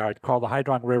shipment yard called the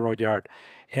Hydron Railroad Yard,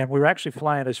 and we were actually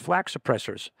flying as flak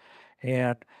suppressors.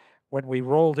 And when we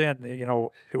rolled in,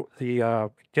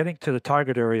 the getting to the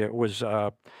target area was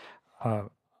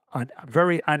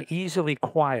very uneasily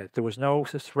quiet. There was no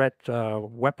threat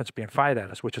weapons being fired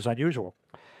at us, which is unusual.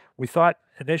 We thought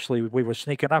initially we were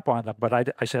sneaking up on them, but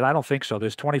I said, I don't think so.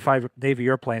 There's 25 Navy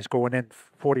airplanes going in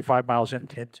 45 miles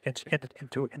into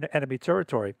enemy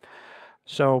territory.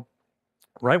 So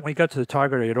right when we got to the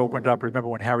target, it opened up. Remember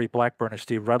when Harry Blackburn and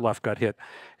Steve Rudloff got hit?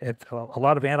 And a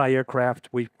lot of anti-aircraft.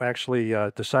 We actually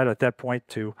decided at that point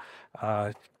to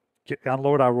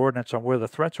unload our ordnance on where the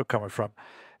threats were coming from.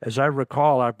 As I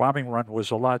recall, our bombing run was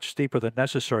a lot steeper than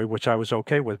necessary, which I was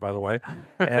okay with, by the way.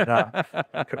 And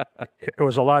it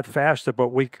was a lot faster, but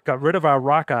we got rid of our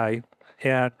Rockeye,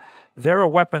 and they're a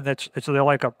weapon they're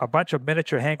like a bunch of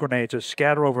miniature hand grenades that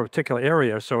scatter over a particular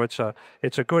area. So it's a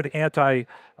good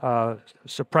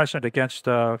anti-suppressant against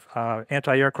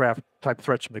anti-aircraft type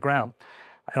threats from the ground.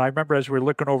 And I remember as we were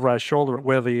looking over our shoulder at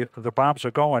where the bombs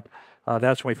are going,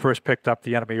 that's when we first picked up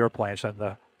the enemy airplanes, and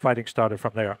the fighting started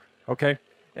from there. Okay.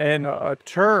 And a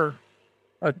tur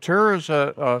is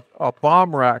a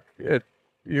bomb rack.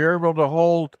 You're able to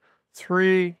hold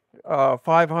 3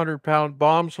 500-pound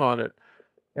bombs on it.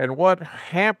 And what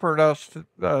hampered us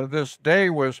this day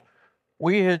was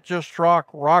we had just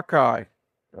struck Rockeye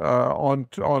on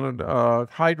a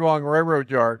Hydrong Railroad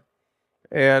Yard.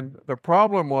 And the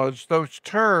problem was those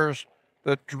turrs,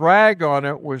 the drag on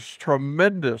it was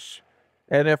tremendous.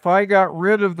 And if I got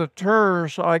rid of the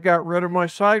turrs, I got rid of my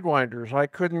sidewinders. I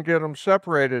couldn't get them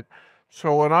separated.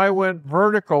 So when I went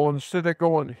vertical, instead of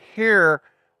going here,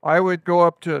 I would go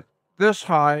up to this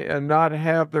high and not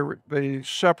have the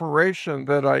separation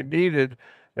that I needed,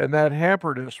 and that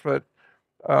hampered us. But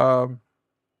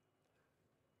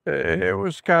it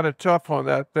was kind of tough on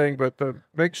that thing. But the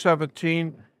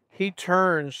MiG-17, he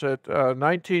turns at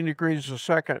 19 degrees a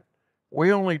second.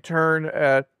 We only turn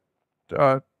at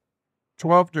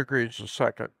 12 degrees a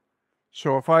second.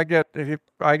 So if I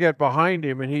get behind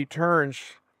him and he turns,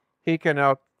 he can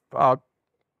out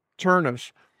turn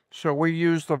us. So we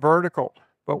use the vertical.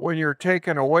 But when you're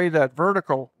taking away that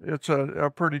vertical, it's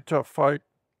a pretty tough fight.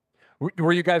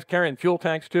 Were you guys carrying fuel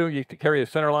tanks too? You carry a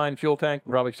centerline fuel tank,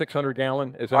 probably 600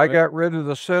 gallon. Is that I got rid of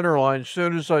the centerline as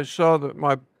soon as I saw that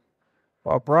my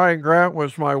Brian Grant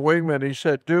was my wingman. He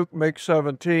said, "Duke,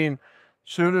 MiG-17."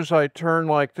 Soon as I turned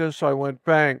like this, I went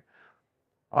bang.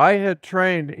 I had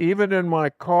trained, even in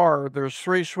my car, there's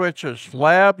 3 switches: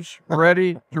 labs,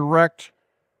 ready, direct,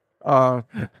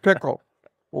 pickle.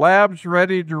 Labs,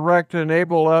 ready, direct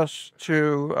enable us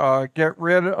to get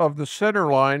rid of the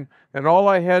center line, and all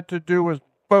I had to do was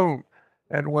boom.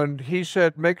 And when he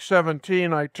said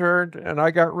MiG-17, I turned and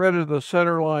I got rid of the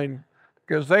center line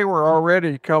because they were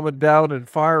already coming down and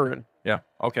firing. Yeah,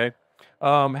 okay.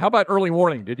 How about early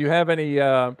warning? Did you have any,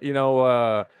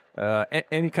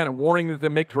 any kind of warning that the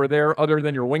MiGs were there, other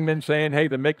than your wingman saying, "Hey,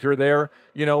 the MiGs are there"?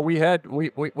 You know, we had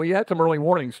some early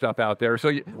warning stuff out there,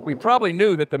 so we probably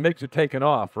knew that the MiGs had taken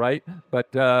off, right?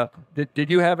 But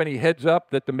did you have any heads up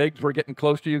that the MiGs were getting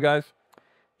close to you guys?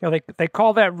 You know, they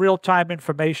call that real-time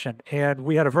information, and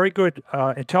we had a very good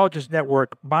intelligence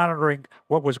network monitoring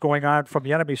what was going on from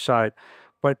the enemy side.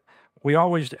 But we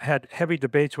always had heavy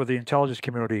debates with the intelligence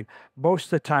community. Most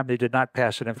of the time, they did not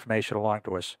pass that information along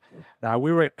to us. Now,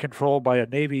 we were controlled by a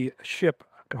Navy ship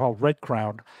called Red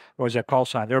Crown, was their call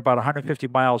sign. They're about 150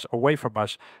 miles away from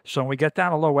us. So when we get down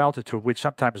to low altitude, we'd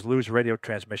sometimes lose radio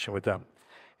transmission with them.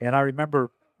 And I remember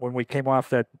when we came off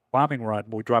that bombing run,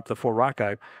 we dropped the 4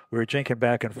 Rockeye, we were jinking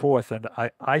back and forth, and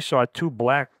I saw 2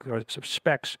 black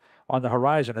specks on the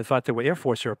horizon. I thought they were Air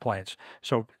Force airplanes.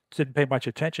 So didn't pay much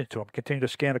attention to them, continued to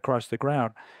scan across the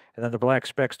ground, and then the black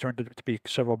specks turned out to be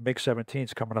several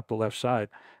MiG-17s coming up the left side.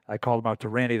 I called him out to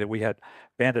Randy that we had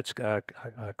bandits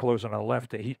closing on the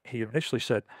left. He initially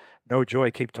said, "No,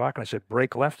 Joy, keep talking." I said,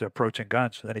 "Break left, they're approaching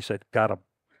guns." And then he said, "Got them."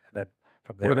 And then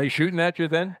from there. Were they shooting at you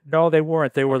then? No, they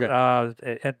weren't. They were,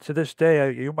 okay. And to this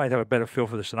day, you might have a better feel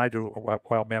for this than I do,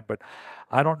 Wild Man, but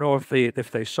I don't know if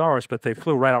they saw us, but they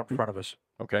flew right out in front of us.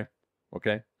 Okay,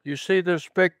 okay. You see this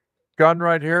big gun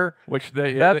right here?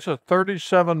 That's a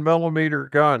 37 millimeter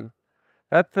gun.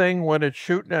 That thing, when it's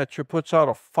shooting at you, puts out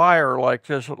a fire like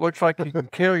this. It looks like he can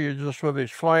kill you just with his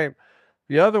flame.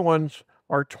 The other ones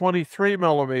are 23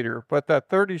 millimeter, but that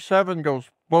 37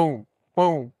 goes boom,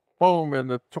 boom, boom, and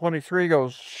the 23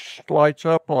 lights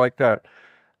up like that.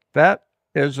 That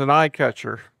is an eye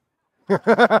catcher.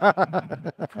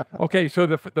 Okay, so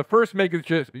the first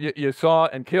MiG you saw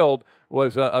and killed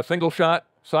was a single shot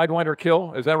Sidewinder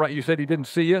kill. Is that right? You said he didn't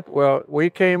see you? Well, we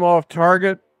came off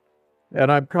target,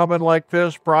 and I'm coming like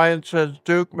this. Brian says,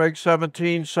 "Duke,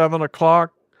 MiG-17, 7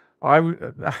 o'clock.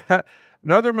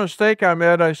 Another mistake I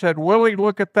made, I said, "Willie,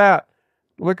 look at that.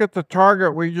 Look at the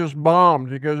target we just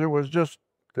bombed," because it was just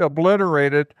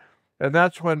obliterated. And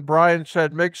that's when Brian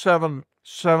said, "MiG-7,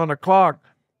 7 o'clock.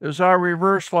 As I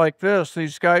reversed like this,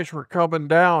 these guys were coming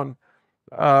down,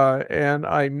 and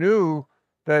I knew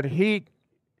that he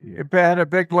had a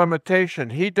big limitation.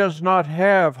 He does not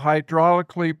have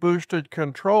hydraulically boosted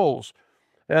controls.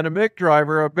 And a MiG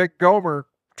driver, a big Gomer,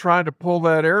 trying to pull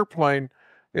that airplane,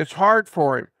 it's hard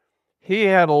for him. He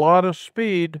had a lot of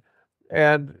speed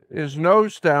and his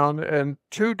nose down, and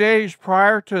 2 days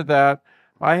prior to that,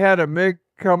 I had a MiG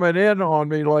coming in on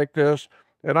me like this,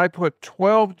 and I put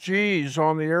 12 Gs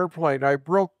on the airplane. I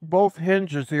broke both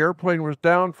hinges. The airplane was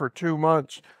down for 2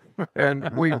 months, and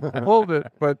we pulled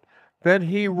it, but then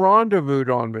he rendezvoused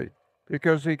on me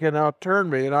because he can outturn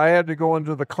me, and I had to go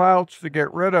into the clouds to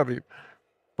get rid of him.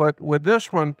 But with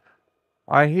this one,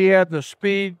 he had the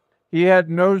speed, he had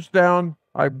nose down,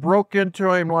 I broke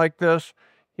into him like this.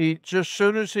 He just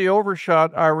soon as he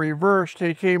overshot, I reversed,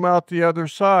 he came out the other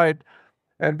side,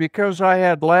 and because I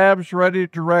had labs ready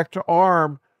direct to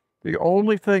arm, the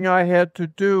only thing I had to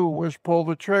do was pull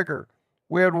the trigger.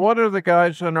 We had one of the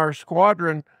guys in our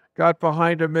squadron got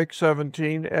behind a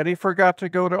MiG-17, and he forgot to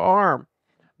go to arm.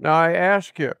 Now, I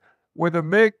ask you, with a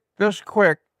MiG this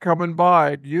quick coming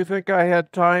by, do you think I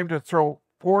had time to throw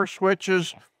 4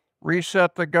 switches,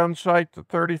 reset the gun sight to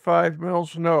 35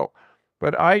 mils? No.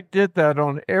 But I did that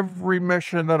on every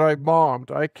mission that I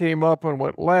bombed. I came up and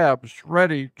went labs,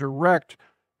 ready, direct,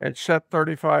 and set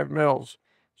 35 mils.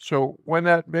 So when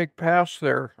that MiG passed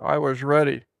there, I was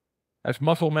ready. That's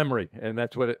muscle memory, and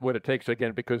that's what it takes,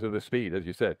 again, because of the speed, as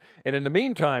you said. And in the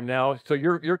meantime now, so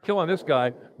you're killing this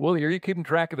guy. Willie, are you keeping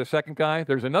track of the second guy?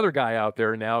 There's another guy out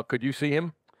there now. Could you see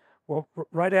him? Well,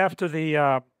 right after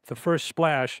the first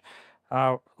splash,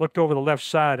 looked over the left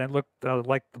side and looked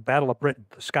like the Battle of Britain.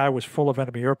 The sky was full of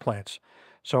enemy airplanes.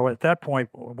 So at that point,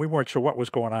 we weren't sure what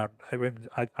was going on.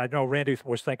 I know Randy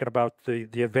was thinking about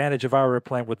the advantage of our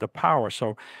airplane with the power.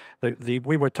 So we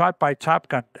were taught by Top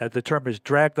Gun, the term is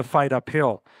drag the fight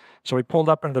uphill. So we pulled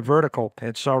up into the vertical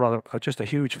and saw just a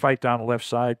huge fight down the left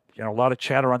side. You know, a lot of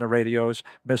chatter on the radios,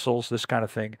 missiles, this kind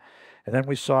of thing. And then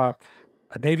we saw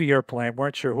a Navy airplane,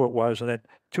 weren't sure who it was, and then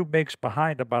 2 MiGs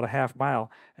behind about a half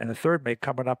mile, and the third MiG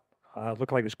coming up,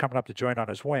 looked like he was coming up to join on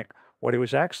his wing. What he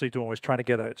was actually doing was trying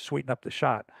to sweeten up the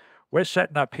shot. We're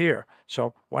setting up here,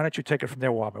 so why don't you take it from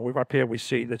there, Waldman? We're up here, we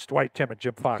see, that's Dwight, Tim, and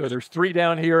Jim Fox. So there's 3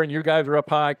 down here, and you guys are up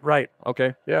high? Right.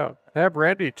 Okay. Yeah. Have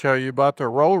Randy tell you about the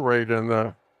roll rate and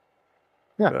the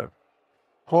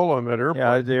pull on that airplane.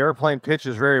 Yeah, the airplane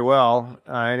pitches very well,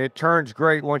 and it turns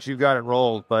great once you've got it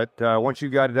rolled, but once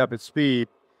you've got it up at speed,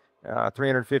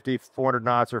 350, 400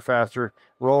 knots or faster,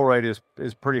 roll rate is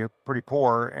pretty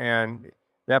poor, and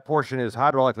that portion is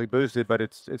hydraulically boosted, but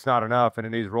it's not enough, and it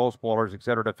needs roll spoilers, et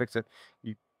cetera, to fix it.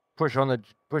 You push on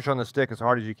the stick as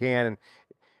hard as you can, and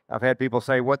I've had people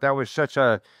say, "What? That was such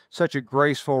a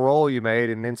graceful roll you made,"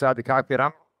 and inside the cockpit,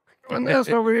 I'm doing this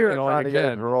over here, trying to get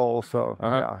it to roll. So,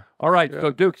 yeah. All right,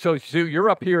 so Duke, so you're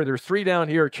up here. There's 3 down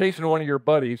here chasing one of your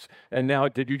buddies, and now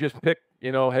did you just pick,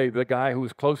 hey, the guy who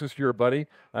was closest to your buddy?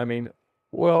 I mean,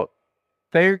 well,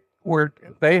 they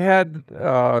had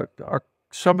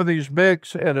some of these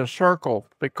MiGs in a circle.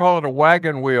 They call it a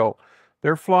wagon wheel.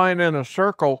 They're flying in a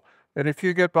circle, and if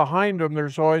you get behind them,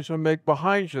 there's always a MiG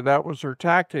behind you. That was their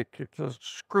tactic. It's a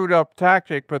screwed up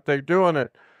tactic, but they're doing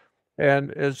it.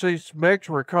 And as these MiGs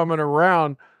were coming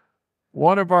around,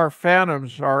 one of our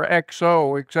Phantoms, our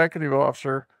XO, executive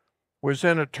officer, was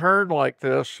in a turn like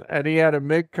this, and he had a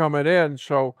MiG coming in,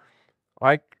 so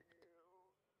I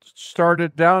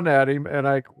started down at him, and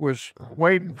I was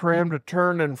waiting for him to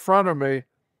turn in front of me,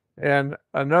 and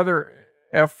another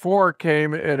F4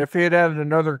 came, and if he had added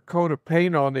another coat of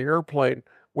paint on the airplane,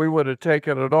 we would have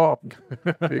taken it off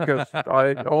because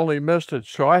I only missed it.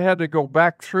 So I had to go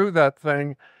back through that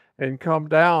thing and come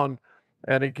down.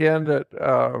 And again,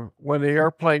 when the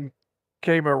airplane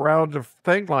came around a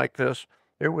thing like this,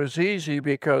 it was easy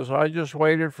because I just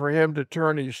waited for him to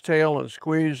turn his tail and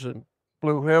squeeze and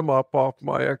blew him up off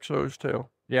my XO's tail.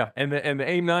 Yeah, and the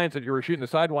AIM-9s that you were shooting the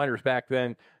Sidewinders back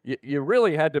then, you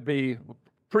really had to be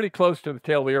pretty close to the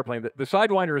tail of the airplane. The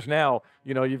Sidewinders now,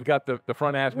 you've got the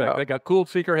front aspect. Yeah. They got cooled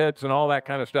seeker heads and all that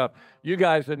kind of stuff. You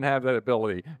guys didn't have that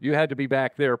ability. You had to be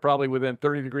back there probably within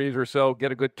 30 degrees or so,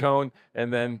 get a good tone,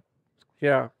 and then...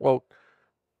 Yeah, well,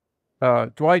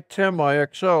 Dwight Tim, my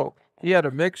XO, he had a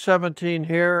MiG-17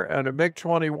 here and a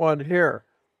MiG-21 here.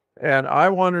 And I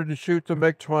wanted to shoot the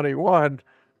MiG-21,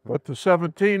 but the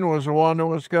 17 was the one that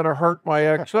was going to hurt my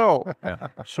XO.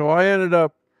 So I ended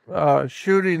up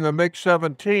shooting the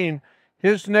MiG-17.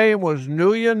 His name was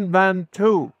Nguyen Van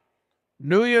Tu.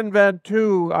 Nguyen Van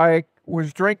Tu, I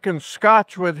was drinking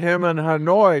scotch with him in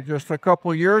Hanoi just a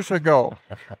couple years ago.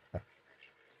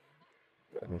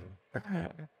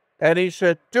 And he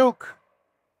said, "Duke,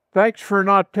 thanks for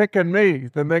not picking me,"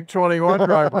 the MiG-21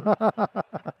 driver.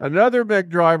 Another MiG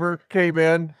driver came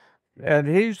in, and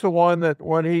he's the one that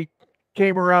when he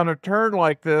came around a turn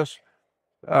like this,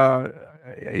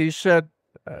 he said,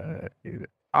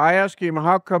 I asked him,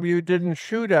 "How come you didn't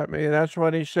shoot at me?" And that's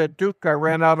when he said, "Duke, I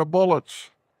ran out of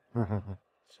bullets."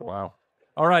 Wow.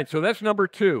 All right, so that's number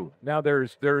 2. Now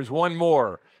there's one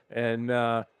more, and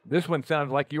this one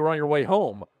sounded like you were on your way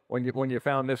home when you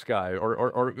found this guy,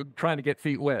 or trying to get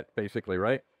feet wet, basically,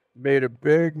 right? Made a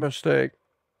big mistake.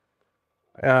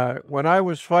 When I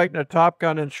was fighting a Top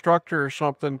Gun instructor or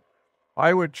something,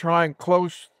 I would try and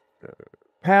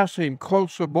pass him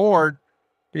close aboard,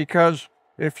 because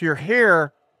if you're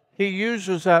here, he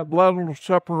uses that level of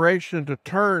separation to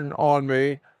turn on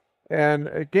me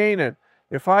and gain it.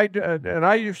 And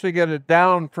I used to get it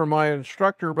down from my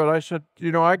instructor, but I said,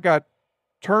 I got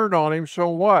turned on him, so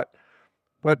what?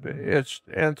 But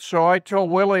and so I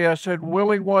told Willie, I said,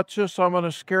 Willie, watch this. I'm going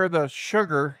to scare the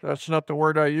sugar. That's not the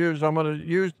word I use. I'm going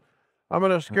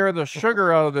to scare the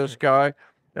sugar out of this guy.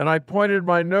 And I pointed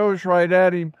my nose right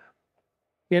at him.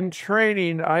 In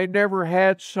training, I never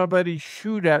had somebody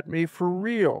shoot at me for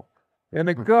real in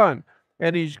a gun.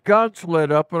 And his guns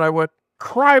lit up, and I went,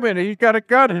 "Crime! He's got a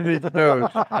gun in his nose."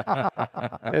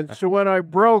 And so when I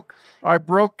broke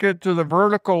into the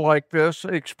vertical like this,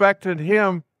 expecting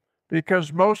him,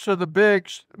 because most of the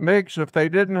MiGs, if they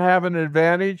didn't have an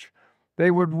advantage,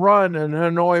 they would run, and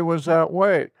Hanoi was that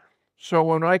way. So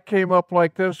when I came up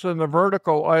like this in the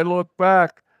vertical, I looked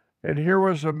back, and here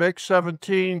was a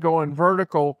MiG-17 going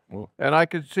vertical, and I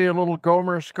could see a little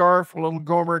Gomer scarf, a little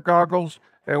Gomer goggles,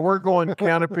 and we're going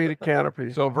canopy to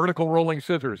canopy. So vertical rolling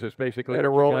scissors is basically and a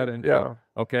rolling, yeah.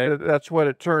 Okay. That's what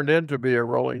it turned into, be a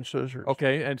rolling scissors.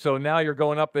 Okay, and so now you're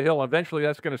going up the hill. Eventually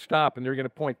that's going to stop, and they're going to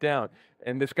point down.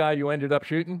 And this guy you ended up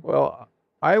shooting? Well,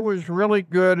 I was really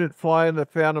good at flying the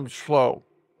Phantom slow,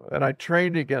 and I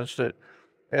trained against it.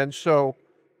 And so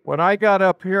when I got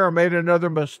up here, I made another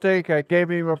mistake. I gave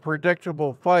him a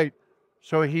predictable fight.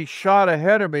 So he shot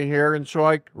ahead of me here, and so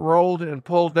I rolled and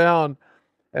pulled down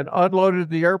and unloaded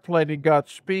the airplane. He got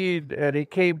speed, and he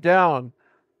came down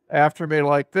after me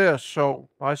like this. So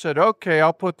I said, okay,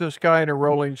 I'll put this guy in a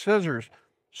rolling scissors.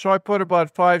 So I put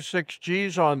about 5-6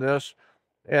 Gs on this,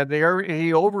 and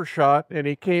he overshot, and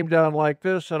he came down like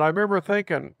this. And I remember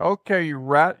thinking, okay, you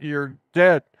rat, you're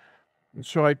dead. And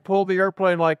so I pulled the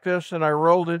airplane like this, and I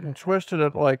rolled it and twisted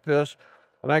it like this,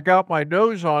 and I got my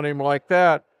nose on him like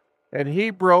that, and he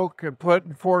broke and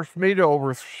forced me to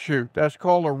overshoot. That's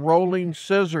called a rolling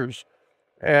scissors.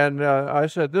 And I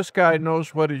said, this guy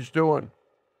knows what he's doing.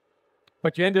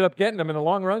 But you ended up getting him in the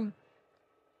long run?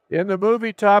 In the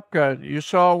movie Top Gun, you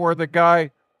saw where the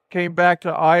guy came back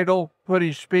to idle, put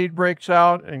his speed brakes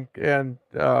out, and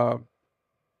the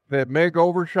MiG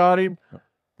overshot him.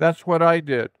 That's what I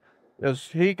did. As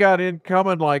he got in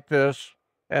coming like this,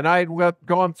 and I'd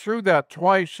gone through that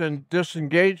twice and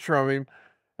disengaged from him,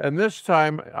 and this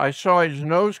time I saw his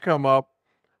nose come up,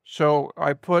 so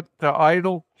I put the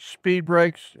idle, speed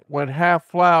brakes, went half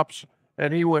flaps,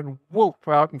 and he went whoop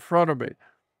out in front of me.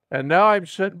 And now I'm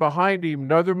sitting behind him.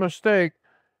 Another mistake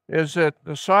is that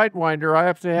the Sidewinder, I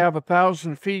have to have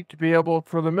 1,000 feet to be able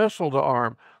for the missile to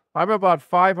arm. I'm about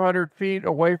 500 feet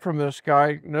away from this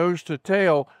guy, nose to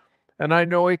tail, and I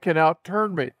know he can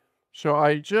outturn me. So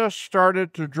I just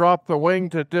started to drop the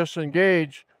wing to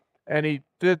disengage, and he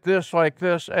did this like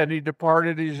this, and he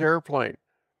departed his airplane.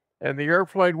 And the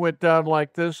airplane went down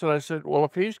like this, and I said, well,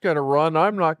 if he's going to run,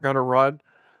 I'm not going to run.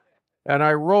 And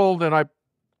I rolled, and I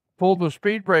pulled the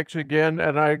speed brakes again,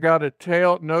 and I got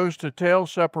a nose to tail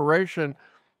separation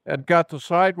and got the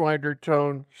Sidewinder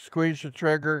tone, squeezed the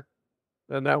trigger,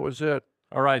 and that was it.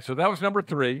 All right, so that was number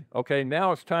 3. Okay,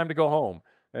 now it's time to go home.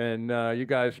 And you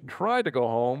guys tried to go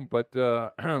home, but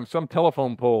some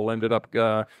telephone pole ended up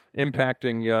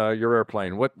impacting your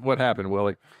airplane. What happened,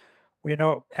 Willie? You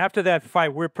know, after that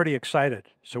fight, we're pretty excited.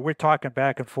 So we're talking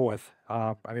back and forth.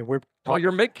 I mean, we're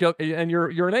you're MiG kill, and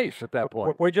you're an ace at that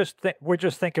point. We're just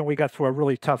thinking we got through a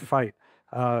really tough fight.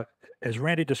 As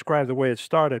Randy described the way it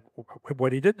started,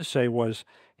 what he didn't say was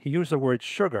he used the word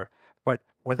sugar. But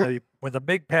when the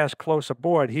MiG passed close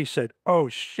aboard, he said, "Oh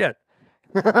shit."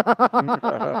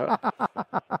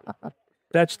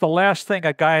 That's the last thing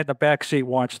a guy in the back seat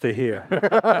wants to hear.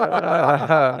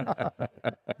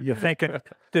 You're thinking,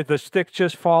 did the stick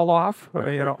just fall off?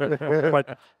 You know,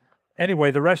 but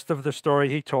anyway, the rest of the story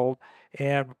he told,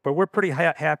 but we're pretty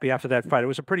happy after that fight. It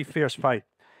was a pretty fierce fight.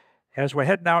 As we're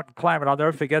heading out and climbing, I'll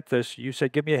never forget this. You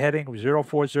said, give me a heading,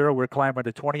 040. We're climbing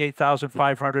to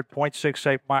 28,500,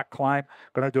 0.68 Mach climb.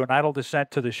 Going to do an idle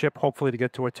descent to the ship, hopefully to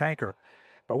get to a tanker.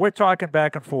 But we're talking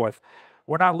back and forth.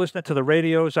 We're not listening to the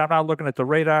radios. I'm not looking at the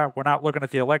radar. We're not looking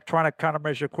at the electronic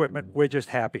countermeasure equipment. We're just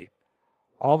happy.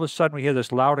 All of a sudden, we hear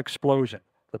this loud explosion.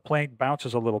 The plane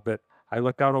bounces a little bit. I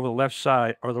look out over the left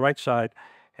side or the right side,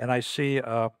 and I see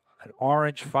an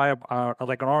orange fire,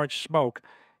 like an orange smoke,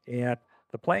 and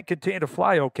the plane continued to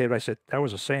fly okay. But I said, that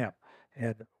was a SAM.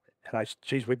 And I said,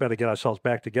 geez, we better get ourselves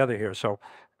back together here. So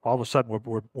all of a sudden,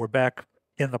 we're back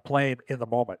in the plane in the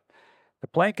moment. The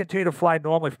plane continued to fly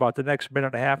normally for about the next minute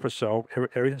and a half or so.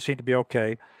 Everything seemed to be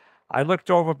okay. I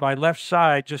looked over my left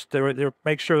side just to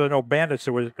make sure there were no bandits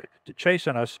that were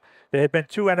chasing us. There had been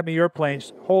 2 enemy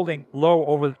airplanes holding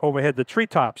low overhead the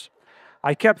treetops.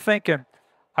 I kept thinking,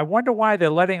 I wonder why they're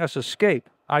letting us escape.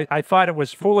 I thought it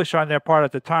was foolish on their part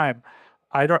at the time.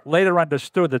 I later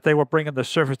understood that they were bringing the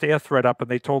surface-to-air threat up, and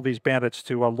they told these bandits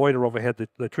to loiter overhead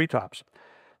the treetops.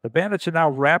 The bandits are now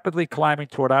rapidly climbing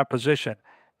toward our position,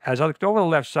 As I looked over the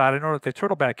left side, I noticed the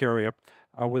turtleback area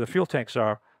where the fuel tanks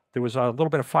are, there was a little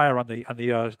bit of fire on the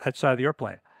head side of the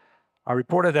airplane. I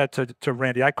reported that to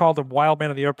Randy. I called him Wild Man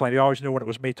on the airplane. He always knew when it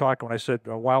was me talking when I said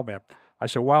Wild Man. I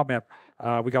said, Wild Man,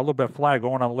 we got a little bit of fire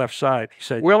going on the left side. He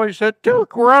said, Willie said,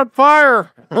 Duke, we're on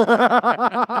fire.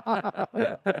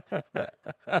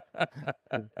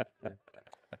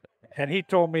 And he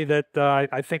told me that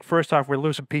I think first off, we're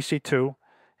losing PC-2,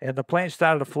 and the plane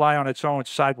started to fly on its own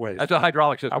sideways. That's a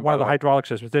hydraulic system. One of the hydraulic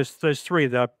systems. There's three.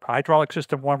 The hydraulic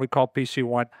system 1 we call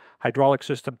PC-1, hydraulic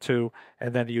system 2,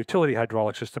 and then the utility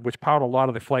hydraulic system, which powered a lot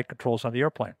of the flight controls on the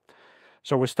airplane.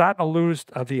 So we're starting to lose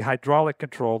the hydraulic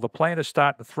control. The plane is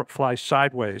starting to fly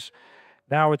sideways.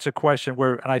 Now it's a question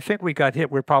where, and I think we got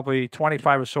hit, we're probably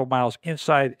 25 or so miles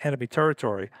inside enemy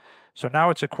territory. So now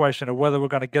it's a question of whether we're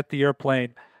going to get the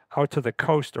airplane out to the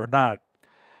coast or not.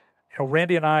 You know,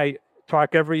 Randy and I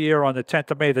talk every year on the 10th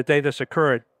of May, the day this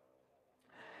occurred.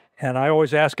 And I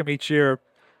always ask him each year,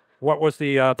 what was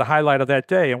the highlight of that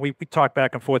day? And we talk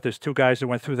back and forth. There's two guys that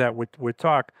went through that would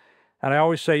talk. And I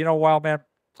always say, you know, Wild Man,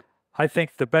 I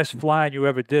think the best flying you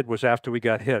ever did was after we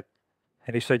got hit.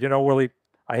 And he said, you know, Willie,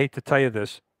 I hate to tell you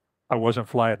this, I wasn't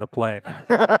flying the plane.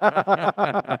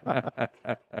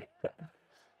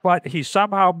 But he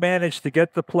somehow managed to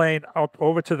get the plane up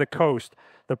over to the coast.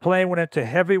 The plane went into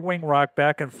heavy wing rock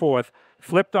back and forth,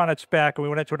 flipped on its back, and we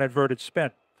went into an inverted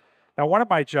spin. Now, one of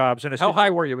my jobs... How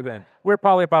high were you then? We're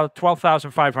probably about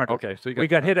 12,500. Okay. So we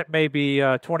got hit at maybe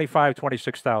 25,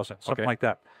 26,000, something like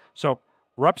that. So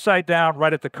we're upside down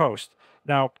right at the coast.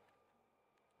 Now,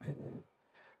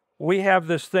 we have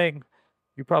this thing...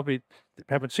 You probably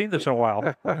haven't seen this in a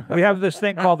while. We have this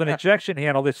thing called an ejection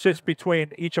handle that sits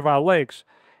between each of our legs.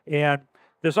 And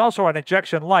there's also an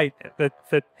ejection light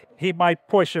that he might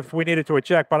push if we needed to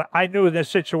eject. But I knew this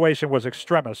situation was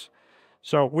extremis.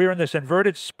 So we're in this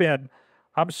inverted spin.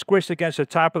 I'm squished against the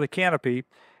top of the canopy.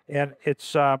 And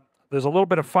it's there's a little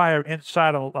bit of fire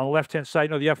inside on the left-hand side. You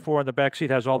know, the F4 in the back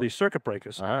seat has all these circuit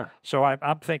breakers. So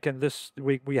I'm thinking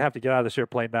we have to get out of this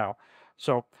airplane now.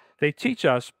 So they teach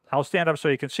us, I'll stand up so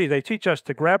you can see, they teach us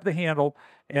to grab the handle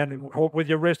and hold with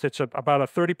your wrist. It's about a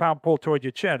 30-pound pull toward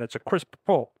your chin. It's a crisp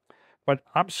pull. But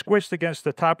I'm squished against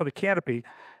the top of the canopy,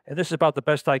 and this is about the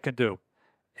best I can do.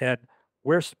 And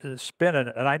we're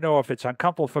spinning, and I know if it's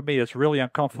uncomfortable for me, it's really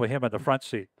uncomfortable for him in the front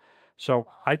seat. So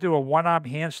I do a one-arm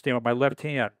handstand with my left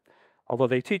hand. Although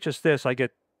they teach us this, I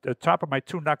get the top of my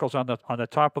two knuckles on the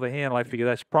top of the handle. I figure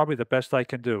that's probably the best I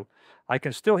can do. I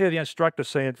can still hear the instructor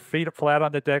saying, feet flat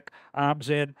on the deck, arms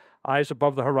in, eyes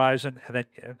above the horizon.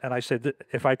 And I said,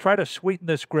 if I try to sweeten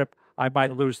this grip, I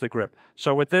might lose the grip.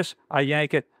 So with this, I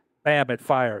yank it, bam, it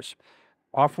fires.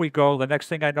 Off we go. The next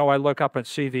thing I know, I look up and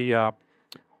see the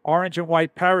orange and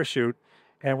white parachute,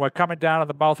 and we're coming down to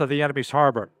the mouth of the enemy's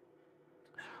harbor.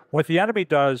 What the enemy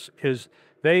does is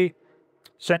they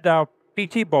send out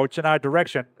PT boats in our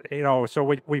direction, you know, so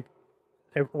it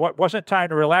wasn't time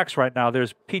to relax right now.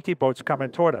 There's PT boats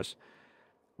coming toward us.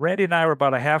 Randy and I were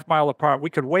about a half mile apart. We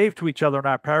could wave to each other in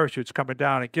our parachutes coming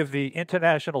down and give the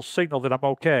international signal that I'm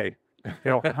okay.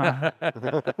 You know,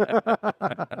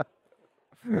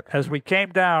 as we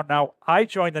came down, now I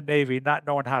joined the Navy not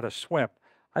knowing how to swim.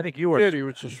 I think you were. He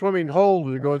was a swimming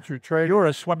hole to go through training. You were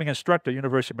a swimming instructor at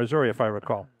University of Missouri, if I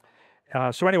recall.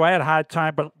 So anyway, I had a hard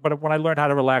time, but when I learned how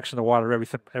to relax in the water,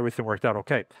 everything worked out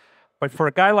okay. But for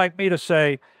a guy like me to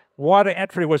say water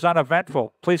entry was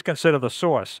uneventful, please consider the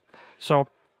source. So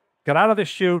got out of the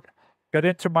chute, got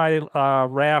into my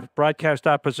raft, broadcast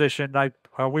our position. I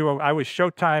was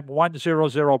Showtime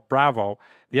 100 Bravo.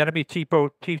 The enemy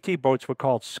TT boats were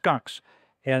called Skunks.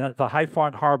 And the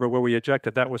Haiphong Harbor where we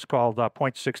ejected, that was called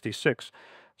Point 66.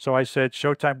 So I said,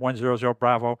 Showtime 100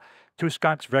 Bravo, 2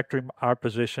 Skunks vectoring our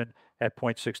position at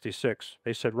Point 66.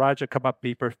 They said, Roger, come up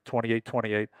beeper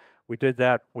 2828. We did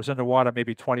that, was in the water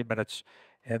maybe 20 minutes,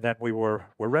 and then we were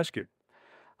rescued.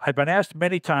 I've been asked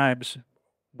many times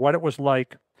what it was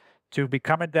like to be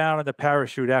coming down in the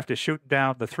parachute after shooting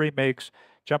down the 3 MiGs,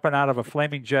 jumping out of a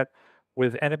flaming jet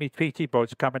with enemy PT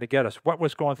boats coming to get us. What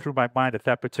was going through my mind at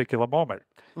that particular moment?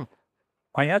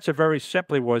 My answer very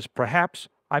simply was, perhaps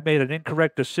I made an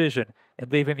incorrect decision in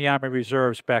leaving the Army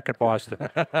Reserves back in Boston.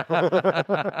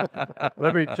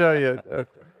 Let me tell you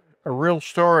a real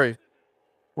story.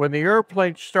 When the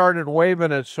airplane started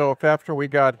waving itself after we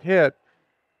got hit,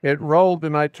 it rolled,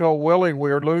 and I told Willie we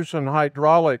were losing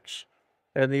hydraulics,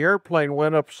 and the airplane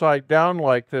went upside down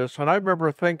like this. And I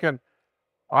remember thinking,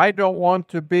 I don't want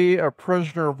to be a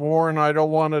prisoner of war, and I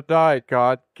don't want to die.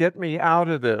 God, get me out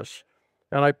of this.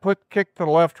 And I kicked the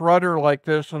left rudder like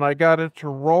this, and I got it to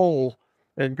roll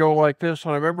and go like this.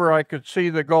 And I remember I could see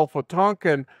the Gulf of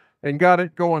Tonkin and got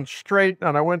it going straight,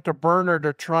 and I went to burner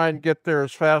to try and get there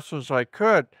as fast as I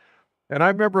could. And I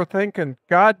remember thinking,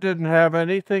 God didn't have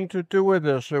anything to do with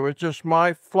this. It was just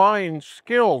my flying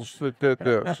skills that did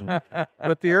this.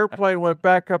 But the airplane went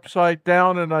back upside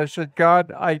down, and I said,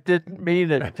 God, I didn't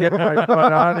mean it. Get my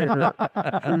butt out of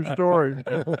here. True story.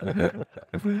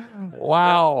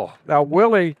 Wow. Now,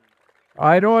 Willie,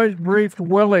 I'd always briefed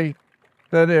Willie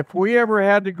that if we ever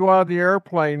had to go out of the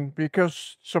airplane,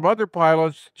 because some other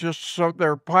pilots,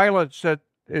 their pilot said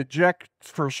eject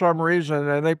for some reason,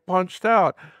 and they punched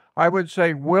out. I would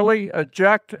say, Willie,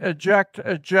 eject, eject,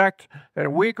 eject,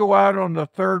 and we go out on the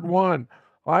third one.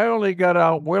 I only got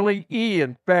out Willie E,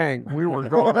 and bang, we were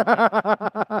gone.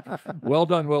 Well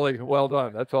done, Willie. Well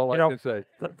done. That's all I can say.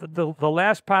 The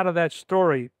last part of that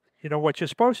story, what you're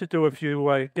supposed to do if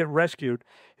you get rescued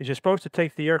is you're supposed to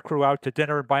take the aircrew out to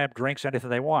dinner and buy them drinks, anything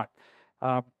they want.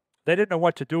 They didn't know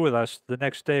what to do with us. The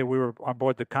next day, we were on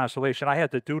board the Constellation. I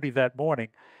had the duty that morning,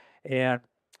 and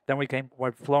then we've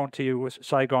flown to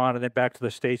Saigon and then back to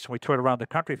the States, and we toured around the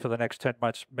country for the next 10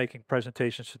 months making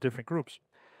presentations to different groups.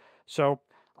 So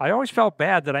I always felt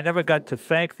bad that I never got to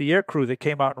thank the aircrew that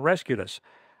came out and rescued us.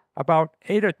 About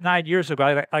 8 or 9 years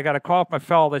ago, I got a call from a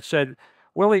fellow that said,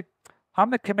 Willie,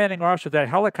 I'm the commanding officer of that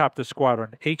helicopter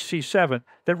squadron, HC-7,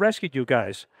 that rescued you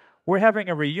guys. We're having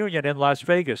a reunion in Las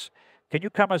Vegas. Can you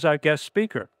come as our guest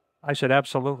speaker? I said,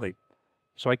 absolutely.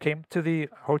 So I came to the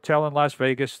hotel in Las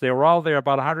Vegas. They were all there,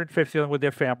 about 150 of them with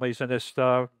their families in this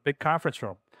big conference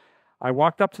room. I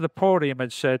walked up to the podium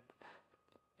and said,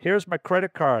 here's my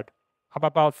credit card. I'm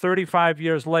about 35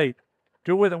 years late.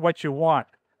 Do with it what you want.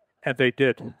 And they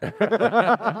did.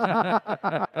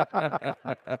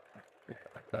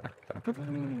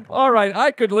 All right,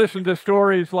 I could listen to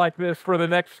stories like this for the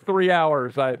next 3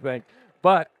 hours, I think.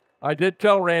 But I did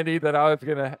tell Randy that I was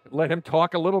going to let him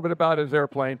talk a little bit about his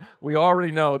airplane. We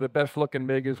already know the best-looking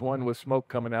MiG is one with smoke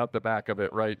coming out the back of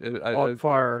it, right? On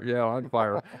fire. Yeah, on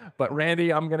fire. But,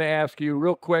 Randy, I'm going to ask you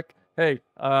real quick, hey,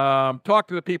 talk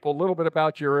to the people a little bit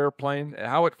about your airplane,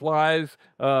 how it flies,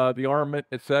 the armament,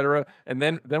 etc., and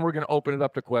then we're going to open it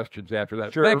up to questions after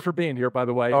that. Sure. Thanks for being here, by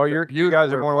the way. Oh, you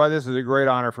guys are more. Well, this is a great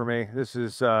honor for me. This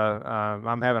is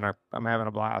I'm having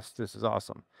a blast. This is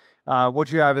awesome.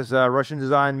 What you have is a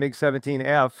Russian-designed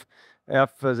MiG-17F.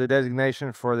 F is a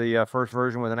designation for the first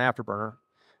version with an afterburner.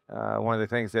 One of the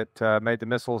things that made the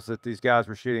missiles that these guys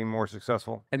were shooting more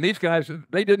successful. And these guys,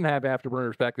 they didn't have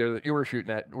afterburners back there that you were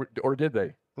shooting at, or did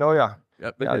they? Oh yeah,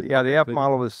 yeah. The F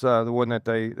model was the one that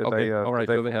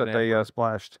they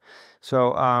splashed.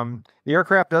 So the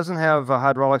aircraft doesn't have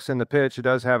hydraulics in the pitch; it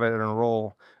does have it in a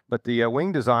roll. But the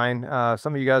wing design,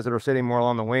 some of you guys that are sitting more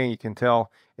along the wing, you can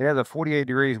tell it has a 48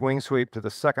 degrees wing sweep to the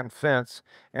second fence,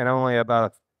 and only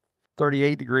about a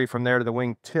 38 degree from there to the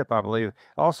wing tip, I believe.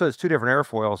 Also, it's two different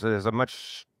airfoils. It has a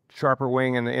much sharper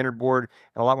wing in the inner board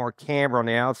and a lot more camber on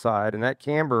the outside. And that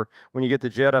camber, when you get the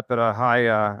jet up at a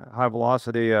high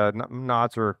velocity,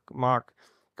 knots or Mach,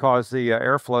 cause the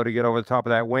airflow to get over the top of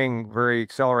that wing very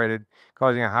accelerated,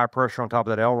 causing a high pressure on top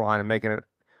of that L-line and making it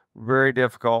very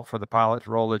difficult for the pilot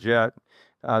to roll the jet.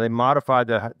 They modified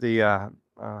the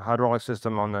hydraulic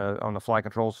system on the flight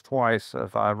controls twice,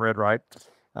 if I read right.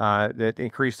 That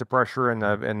increased the pressure and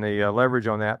the leverage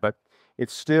on that, but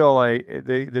it's still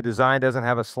the design doesn't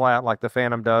have a slat like the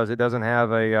Phantom does. It doesn't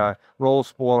have a roll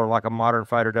spoiler like a modern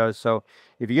fighter does. So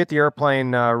if you get the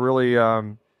airplane really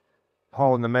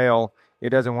hauling the mail, it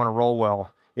doesn't want to roll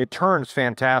well. It turns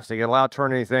fantastic. It allowed to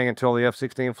turn anything until the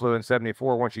F-16 flew in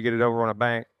 '74. Once you get it over on a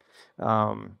bank,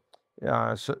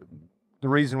 so the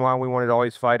reason why we wanted to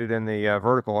always fight it in the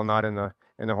vertical and not in the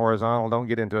horizontal. Don't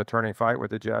get into a turning fight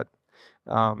with the jet.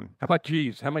 How about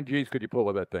G's? How many G's could you pull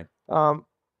with that thing?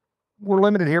 We're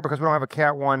limited here because we don't have a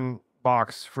Cat 1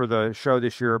 box for the show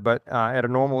this year, but at a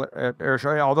normal air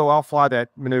show, although I'll fly that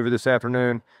maneuver this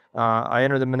afternoon, I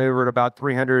enter the maneuver at about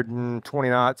 320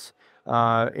 knots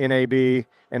in AB,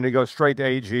 and to go straight to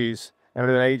AGs, and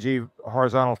with an AG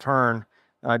horizontal turn,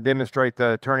 demonstrate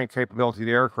the turning capability of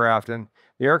the aircraft, and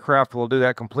the aircraft will do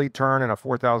that complete turn in a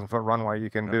 4,000-foot runway. You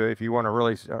can do it if you want to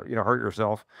really hurt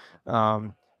yourself.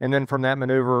 And then from that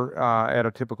maneuver at a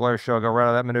typical air show, go right out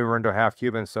of that maneuver into a half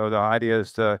Cuban. So the idea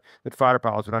is that fighter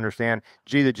pilots would understand,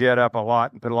 G the jet up a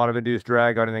lot, and put a lot of induced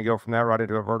drag on it, and then go from that right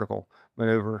into a vertical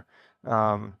maneuver.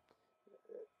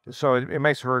 So it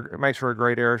makes for a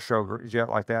great air show jet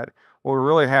like that. Well, we're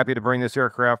really happy to bring this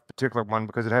aircraft, particular one,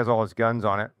 because it has all its guns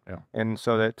on it, and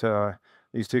so that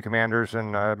these two commanders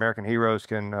and American heroes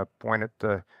can point at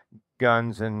the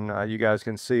guns, and you guys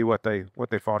can see what they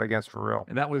fought against for real.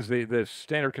 And that was the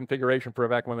standard configuration for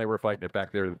back when they were fighting it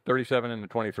back there, the 37 and the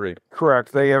 23.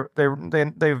 Correct. They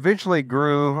eventually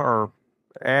grew or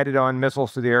added on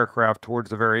missiles to the aircraft towards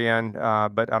the very end,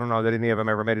 but I don't know that any of them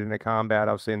ever made it into combat.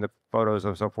 I've seen the photos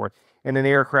and so forth. And then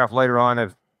the aircraft later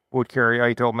on would carry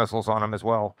ATOL missiles on them as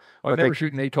well. Oh, they were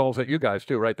shooting ATOLs at you guys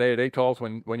too, right? They had ATOLs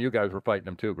when you guys were fighting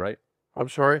them too, right? I'm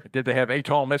sorry? Did they have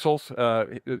ATOL missiles?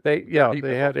 They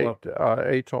had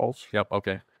ATOLs. Yep,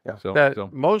 okay. Yeah. So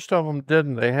most of them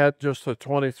didn't. They had just the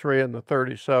 23 and the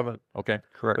 37. Okay,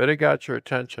 correct. But it got your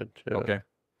attention. Too. Okay.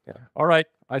 Yeah. All right.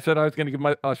 I said I was going to give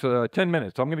us 10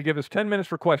 minutes. So I'm going to give us 10 minutes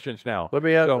for questions now. Let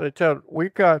me tell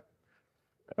we've got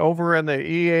over in the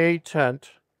EA tent,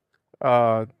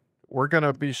 we're going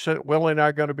to be, Willie and I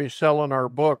are going to be selling our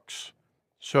books.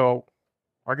 So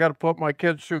I got to put my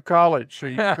kids through college, so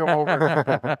you can come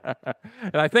over.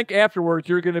 And I think afterwards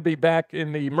you're going to be back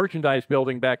in the merchandise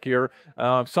building back here,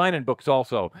 signing books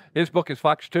also. His book is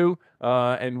Fox 2,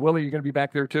 and Willie, you're going to be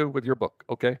back there too with your book.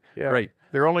 Okay, yeah, great.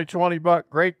 They're only $20.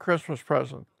 Great Christmas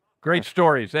present. Great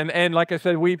stories, and like I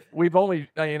said, we've only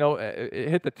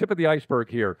hit the tip of the iceberg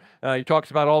here. He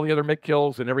talks about all the other MiG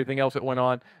kills and everything else that went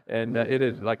on, and it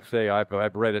is, like I say,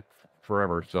 I've read it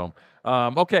forever. So,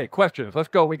 okay, questions. Let's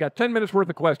go. We got 10 minutes worth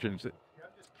of questions.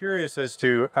 Curious as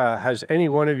to has any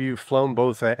one of you flown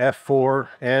both a F4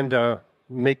 and a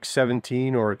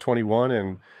MiG-17 or a 21,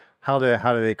 and how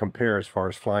do they compare as far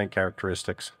as flying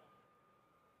characteristics?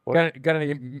 Got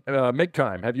any MiG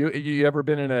time? Have you ever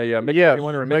been in a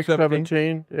MiG-21 or a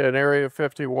MiG-17? In Area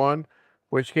 51,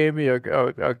 which gave me a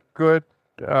good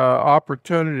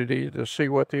opportunity to see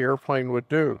what the airplane would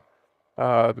do.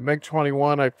 The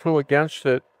MiG-21, I flew against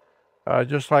it,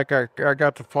 just like I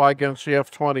got to fly against the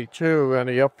F-22 and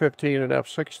the F-15 and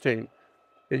F-16.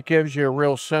 It gives you a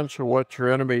real sense of what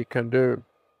your enemy can do.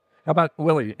 How about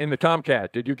Willie in the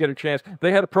Tomcat? Did you get a chance?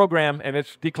 They had a program, and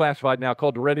it's declassified now,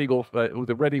 called the Red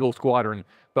Eagle Squadron.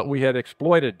 But we had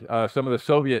exploited some of the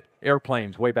Soviet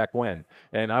airplanes way back when,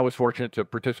 and I was fortunate to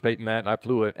participate in that. And I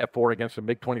flew an F4 against a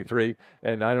MiG-23.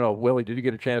 And I don't know, Willie, did you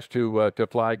get a chance to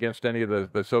fly against any of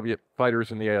the Soviet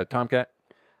fighters in the Tomcat?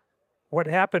 What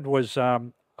happened was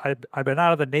I've been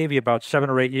out of the Navy about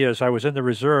 7 or 8 years. I was in the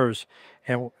reserves,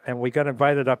 and we got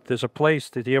invited up. There's a place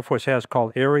that the Air Force has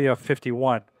called Area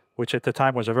 51. Which at the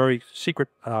time was a very secret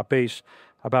base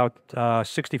about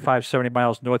 65, 70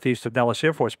 miles northeast of Nellis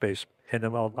Air Force Base in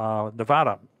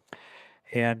Nevada.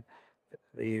 And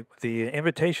the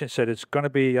invitation said, it's going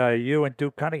to be you and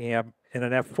Duke Cunningham in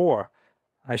an F4.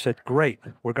 I said, great.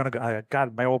 We're going to,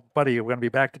 God, my old buddy, we're going to be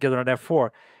back together in an F4.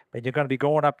 And you're going to be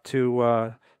going up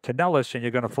to Nellis, and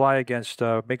you're going to fly against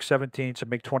MiG-17s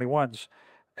and MiG-21s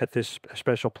at this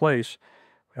special place.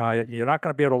 You're not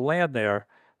going to be able to land there,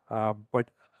 but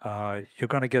you're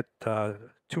going to get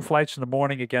 2 flights in the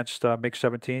morning against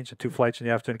MiG-17s and 2 flights in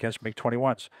the afternoon against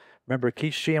MiG-21s. Remember,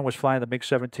 Keith Sheehan was flying the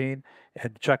MiG-17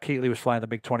 and Chuck Heatley was flying the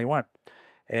MiG-21.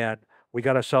 And we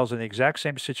got ourselves in the exact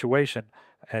same situation.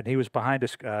 And he was behind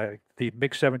us, the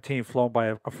MiG-17 flown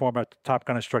by a former Top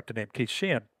Gun instructor named Keith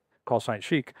Sheehan, call sign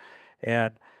Sheik.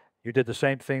 And you did the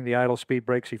same thing, the idle speed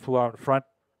brakes. He flew out in front.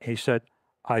 He said,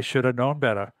 I should have known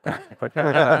better. But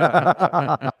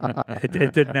it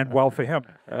didn't end well for him.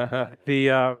 We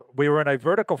were in a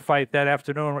vertical fight that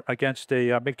afternoon against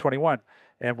a MiG-21,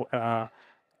 and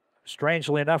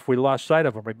strangely enough, we lost sight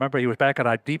of him. Remember, he was back at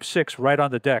our deep 6 right on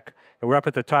the deck, and we're up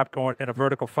at the top going in a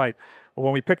vertical fight.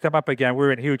 When we picked him up again, we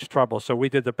were in huge trouble, so we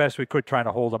did the best we could trying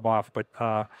to hold him off. But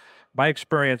my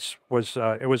experience was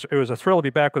it was a thrill to be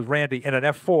back with Randy in an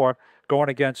F4 going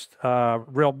against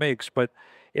real MiGs, but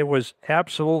it was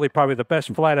absolutely probably the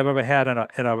best flight I've ever had in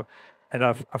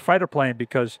a fighter plane,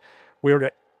 because we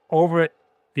were over at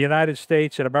the United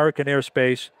States and American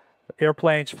airspace,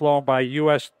 airplanes flown by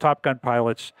U.S. Top Gun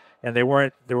pilots, and there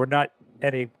were not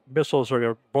any missiles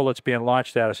or bullets being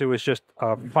launched at us. It was just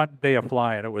a fun day of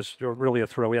flying. It was really a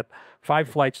thrill. We had 5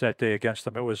 flights that day against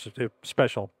them. It was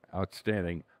special.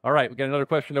 Outstanding. All right, we got another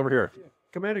question over here.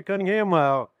 Commander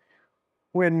Cunningham,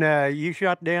 when you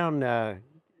shot down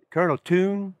Colonel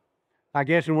Toon, I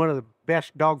guess in one of the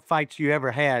best dog fights you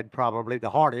ever had, probably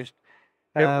the hardest.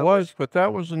 It was, but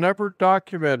that was never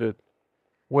documented.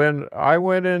 When I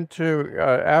went into,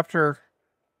 after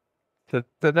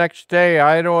the next day,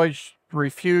 I'd always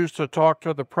refused to talk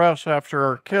to the press after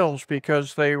our kills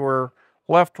because they were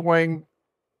left-wing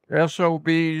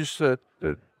SOBs that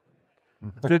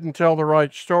didn't tell the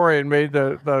right story and made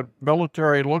the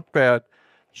military look bad.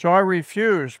 So I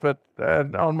refused, but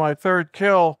on my 3rd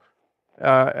kill,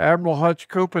 Admiral Hutch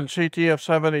Coopin,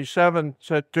 CTF-77,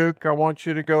 said, Duke, I want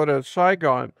you to go to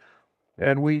Saigon.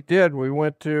 And we did. We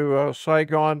went to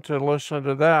Saigon to listen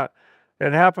to that.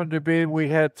 It happened to be we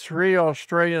had 3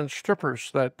 Australian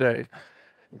strippers that day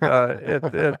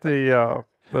at the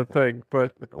thing.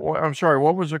 But I'm sorry,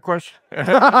 what was the question?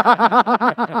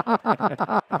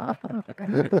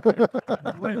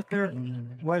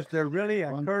 Was there really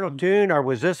a Colonel Toon, or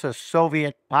was this a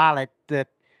Soviet pilot that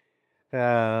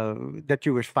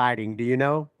you was fighting? Do you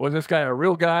know? Was this guy a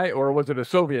real guy, or was it a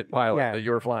Soviet pilot that you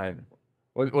were flying?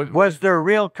 Was there a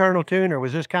real Colonel Toon, or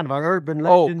was this kind of an urban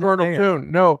legend? Oh, Colonel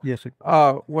Toon. No. Yes, sir.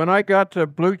 When I got to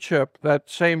Blue Chip that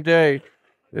same day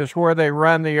is where they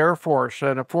ran the Air Force,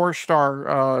 and a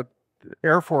 4-star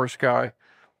Air Force guy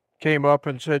came up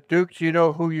and said, "Duke, do you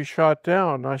know who you shot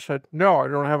down?" I said, "No, I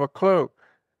don't have a clue."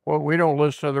 "Well, we don't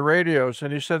listen to the radios."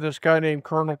 And he said, "This guy named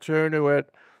Colonel Toon who had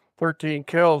 13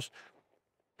 kills."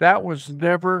 That was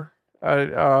never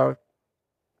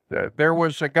there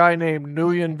was a guy named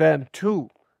Nguyen Van Tu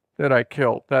that I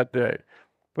killed that day.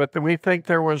 But we think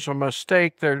there was a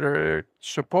mistake.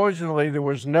 Supposedly there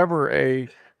was never a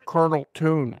Colonel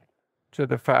Toon to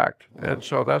the fact. And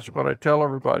so that's what I tell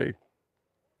everybody.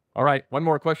 All right, one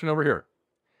more question over here.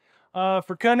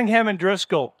 For Cunningham and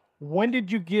Driscoll, when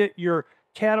did you get your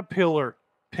Caterpillar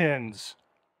pins?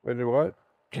 When did what?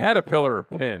 Caterpillar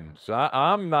pins.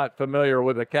 I'm not familiar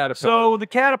with a Caterpillar. So the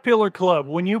Caterpillar Club,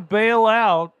 when you bail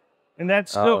out and that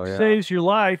silk saves your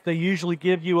life, they usually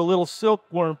give you a little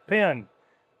silkworm pin.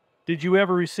 Did you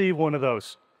ever receive one of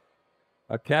those?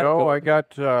 A Caterpillar? No, I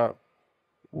got,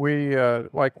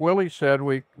 like Willie said,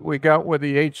 we got with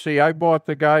the HC. I bought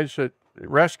the guys that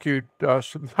rescued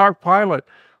us. Our pilot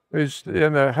is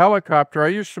in a helicopter. I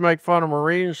used to make fun of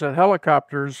Marines, and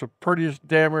helicopters, the prettiest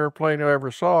damn airplane I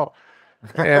ever saw.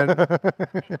 And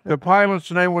the pilot's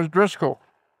name was Driscoll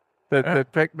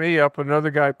that picked me up.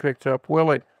 Another guy picked up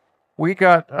Willie. We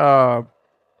got,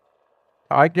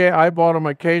 I bought him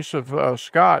a case of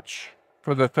scotch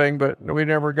for the thing, but we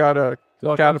never got a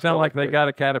So it doesn't sound like they got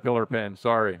a Caterpillar pin.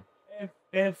 Sorry.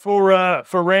 And for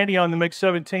Randy on the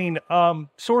MiG-17,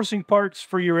 sourcing parts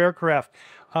for your aircraft,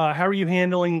 how are you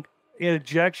handling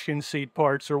ejection seat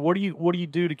parts, or what do you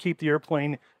do to keep the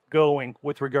airplane going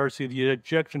with regards to the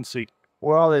ejection seat?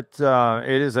 Well, it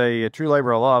is a true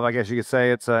labor of love, I guess you could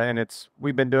say.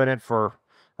 We've been doing it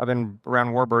I've been around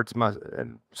warbirds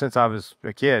since I was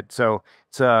a kid, so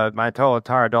it's my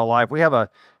entire adult life. We have a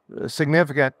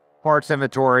significant parts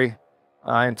inventory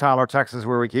in Tyler, Texas,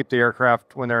 where we keep the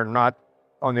aircraft when they're not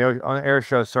on the air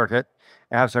show circuit.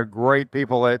 I have some great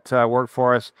people that work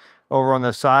for us. Over on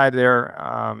the side there,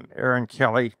 Aaron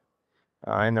Kelly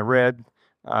in the red.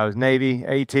 I was Navy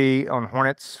AT on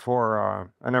Hornets for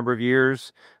a number of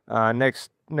years. Next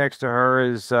to her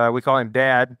is, we call him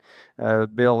Dad.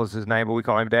 Bill is his name, but we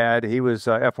call him Dad. He was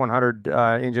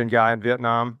F-100 engine guy in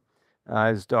Vietnam.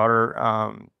 His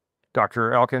daughter,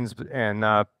 Dr. Elkins,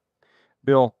 and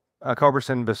Bill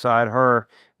Culberson beside her.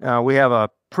 We have a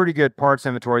pretty good parts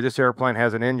inventory. This airplane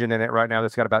has an engine in it right now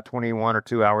that's got about 21 or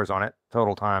 2 hours on it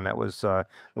total time. That was the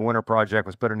winter project,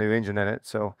 was put a new engine in it.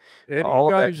 So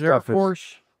all of that Air stuff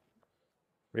Force.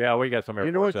 Yeah, we got some Air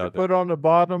You know Force what you out there. put on the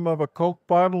bottom of a Coke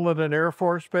bottle at an Air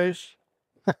Force base?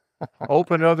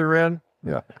 Open other end.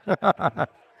 Yeah.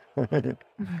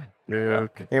 Yeah.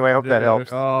 Anyway, I hope that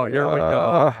helps. Oh, here we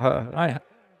go.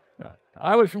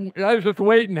 I was just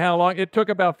waiting how long. It took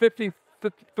about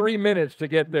 53 minutes to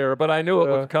get there, but I knew it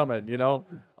was coming, you know.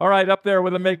 All right, up there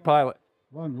with a MiG pilot.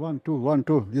 1,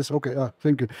 2. Yes, okay.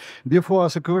 Thank you. Before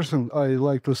as a question, I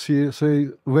like to say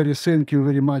very thank you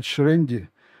very much, Randy,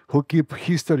 who keep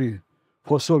history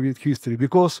for Soviet history,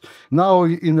 because now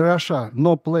in Russia,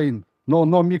 no plane, no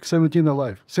MiG-17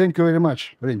 alive. Thank you very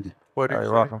much, Randy.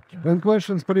 You're welcome. And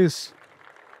questions, please.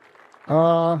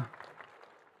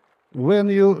 When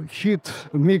you hit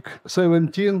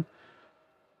MiG-17,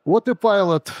 what the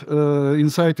pilot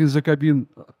inside in the cabin,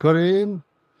 Korean,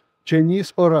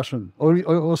 Chinese, or Russian,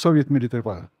 or Soviet military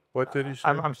pilot? What did he say?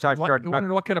 I'm sorry.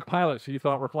 What kind of pilots you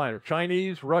thought were flying?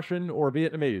 Chinese, Russian, or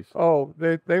Vietnamese? Oh,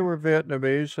 they were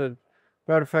Vietnamese. And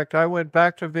matter of fact, I went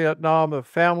back to Vietnam. The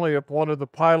family of one of the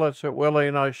pilots that Willie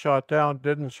and I shot down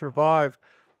didn't survive.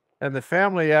 And the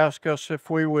family asked us if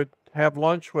we would have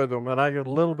lunch with them. And I got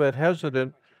a little bit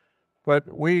hesitant.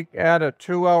 But we had a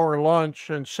 2-hour lunch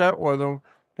and sat with them.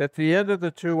 At the end of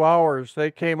the 2 hours, they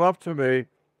came up to me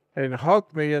and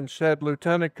hugged me and said,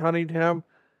 "Lieutenant Cunningham,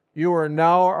 you are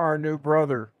now our new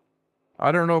brother."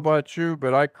 I don't know about you,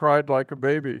 but I cried like a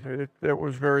baby. It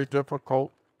was very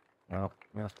difficult. Well,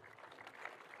 yeah.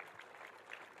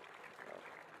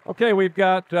 Okay, we've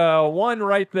got one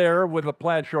right there with the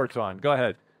plaid shorts on. Go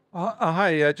ahead.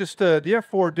 Hi, the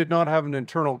F-4 did not have an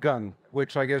internal gun,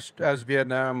 which I guess as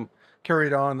Vietnam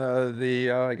carried on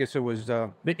I guess it was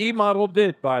the E model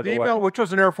did, by the way, model, which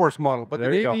was an Air Force model, but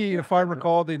there the Navy, if I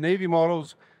recall, the Navy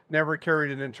models never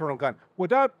carried an internal gun. Would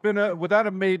that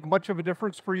have made much of a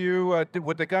difference for you?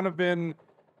 Would the gun have been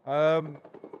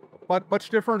much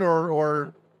different,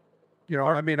 or you know?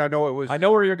 I mean, I know it was. I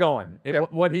know where you're going.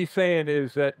 What he's saying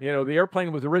is that, you know, the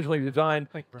airplane was originally designed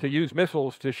to use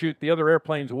missiles to shoot the other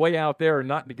airplanes way out there and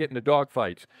not to get into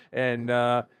dogfights. And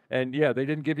yeah, they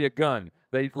didn't give you a gun.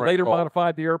 They later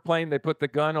modified the airplane. They put the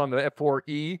gun on the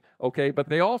F-4E, okay, but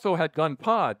they also had gun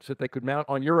pods that they could mount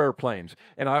on your airplanes.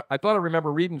 And I thought I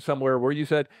remember reading somewhere where you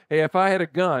said, hey, if I had a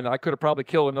gun, I could have probably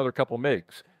killed another couple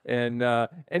MiGs. And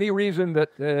any reason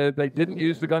that they didn't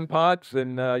use the gun pods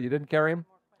and you didn't carry them?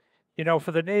 You know,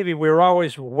 for the Navy, we were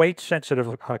always weight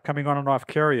sensitive coming on and off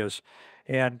carriers.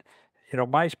 And, you know,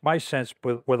 my sense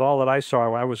with all that I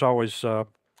saw, I was always,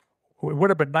 it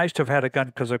would have been nice to have had a gun,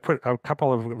 because I put a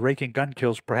couple of raking gun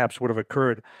kills perhaps would have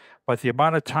occurred. But the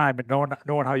amount of time, and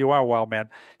knowing how you are, Wild Man,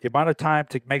 the amount of time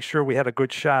to make sure we had a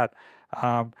good shot,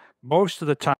 most of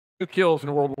the time. 2 kills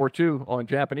in World War II on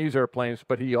Japanese airplanes,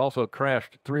 but he also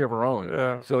crashed 3 of our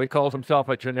own. So he calls himself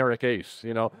a generic ace,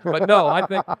 you know. But no, I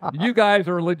think you guys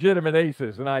are legitimate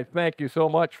aces, and I thank you so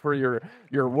much for your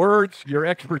words, your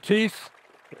expertise.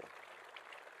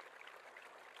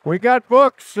 We got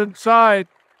books inside.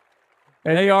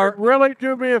 And they are really,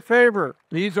 do me a favor.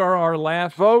 These are our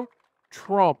last vote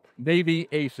Trump Navy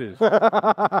aces.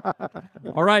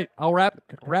 All right, I'll wrap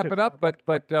it up.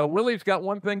 But Willie's got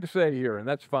one thing to say here, and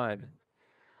that's fine.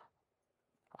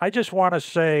 I just want to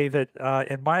say that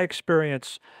in my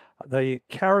experience, the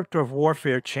character of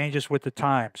warfare changes with the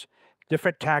times.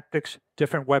 Different tactics,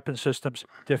 different weapon systems,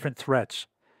 different threats.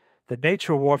 The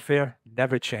nature of warfare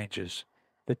never changes.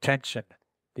 The tension,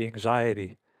 the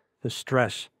anxiety, the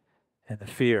stress, and the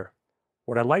fear.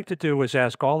 What I'd like to do is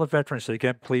ask all the veterans to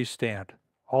again, please stand.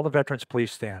 All the veterans,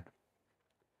 please stand.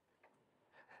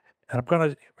 And I'm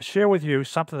going to share with you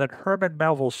something that Herman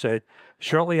Melville said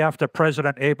shortly after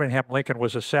President Abraham Lincoln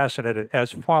was assassinated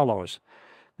as follows.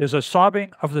 There's a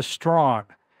sobbing of the strong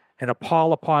and a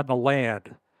pall upon the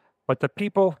land, but the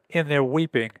people in their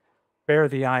weeping bear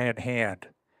the iron hand.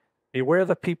 Beware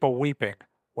the people weeping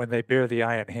when they bear the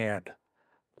iron hand.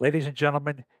 Ladies and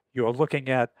gentlemen, you are looking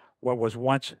at what was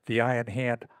once the iron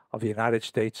hand of the United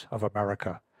States of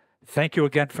America. Thank you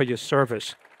again for your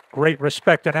service. Great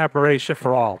respect and admiration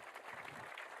for all.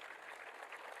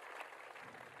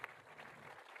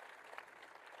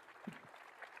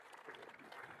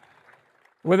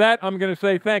 With that, I'm going to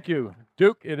say thank you,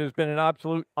 Duke. It has been an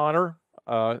absolute honor.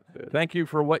 Thank you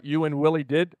for what you and Willie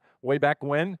did way back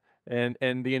when, and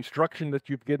the instruction that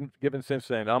you've given since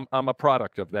then. I'm a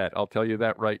product of that. I'll tell you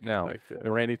that right now.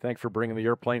 And Randy, thanks for bringing the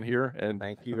airplane here. And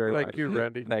thank you very much. Thank you,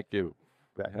 Randy. Thank you.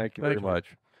 Thank you very much.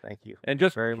 Thank you. And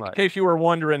just very much. In case you were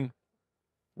wondering,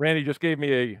 Randy just gave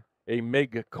me a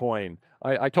MiG coin.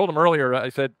 I told him earlier, I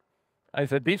said,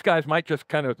 these guys might just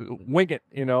kind of wing it,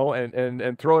 you know,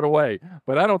 and throw it away.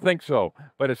 But I don't think so.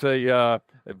 But it's a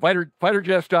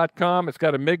fighterjets.com. It's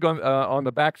got a MiG on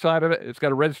the back side of it. It's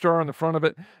got a red star on the front of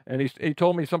it. And he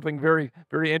told me something very,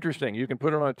 very interesting. You can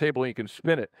put it on a table and you can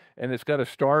spin it. And it's got a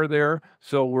star there.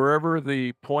 So wherever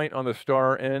the point on the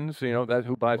star ends, you know, that's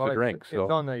who buys the drink. So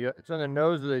it's on the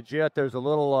nose of the jet. There's a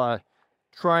little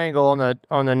triangle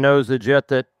on the nose of the jet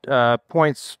that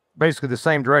points basically the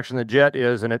same direction the jet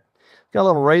is, and it got a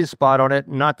little raised spot on it.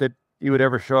 Not that you would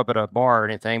ever show up at a bar or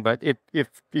anything, but if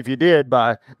you did,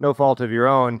 by no fault of your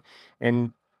own,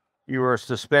 and you were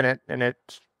to spin it and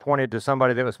it pointed to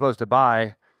somebody that was supposed to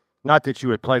buy, not that you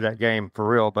would play that game for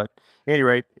real, but at any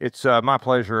rate, it's my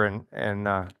pleasure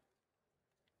and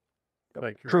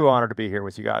true honor to be here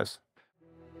with you guys.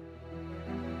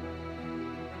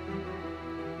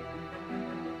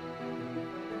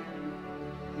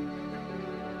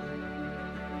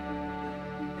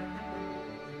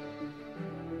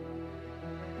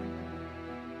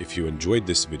 If you enjoyed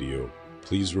this video,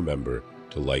 please remember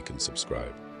to like and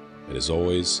subscribe. And as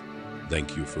always,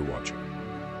 thank you for watching.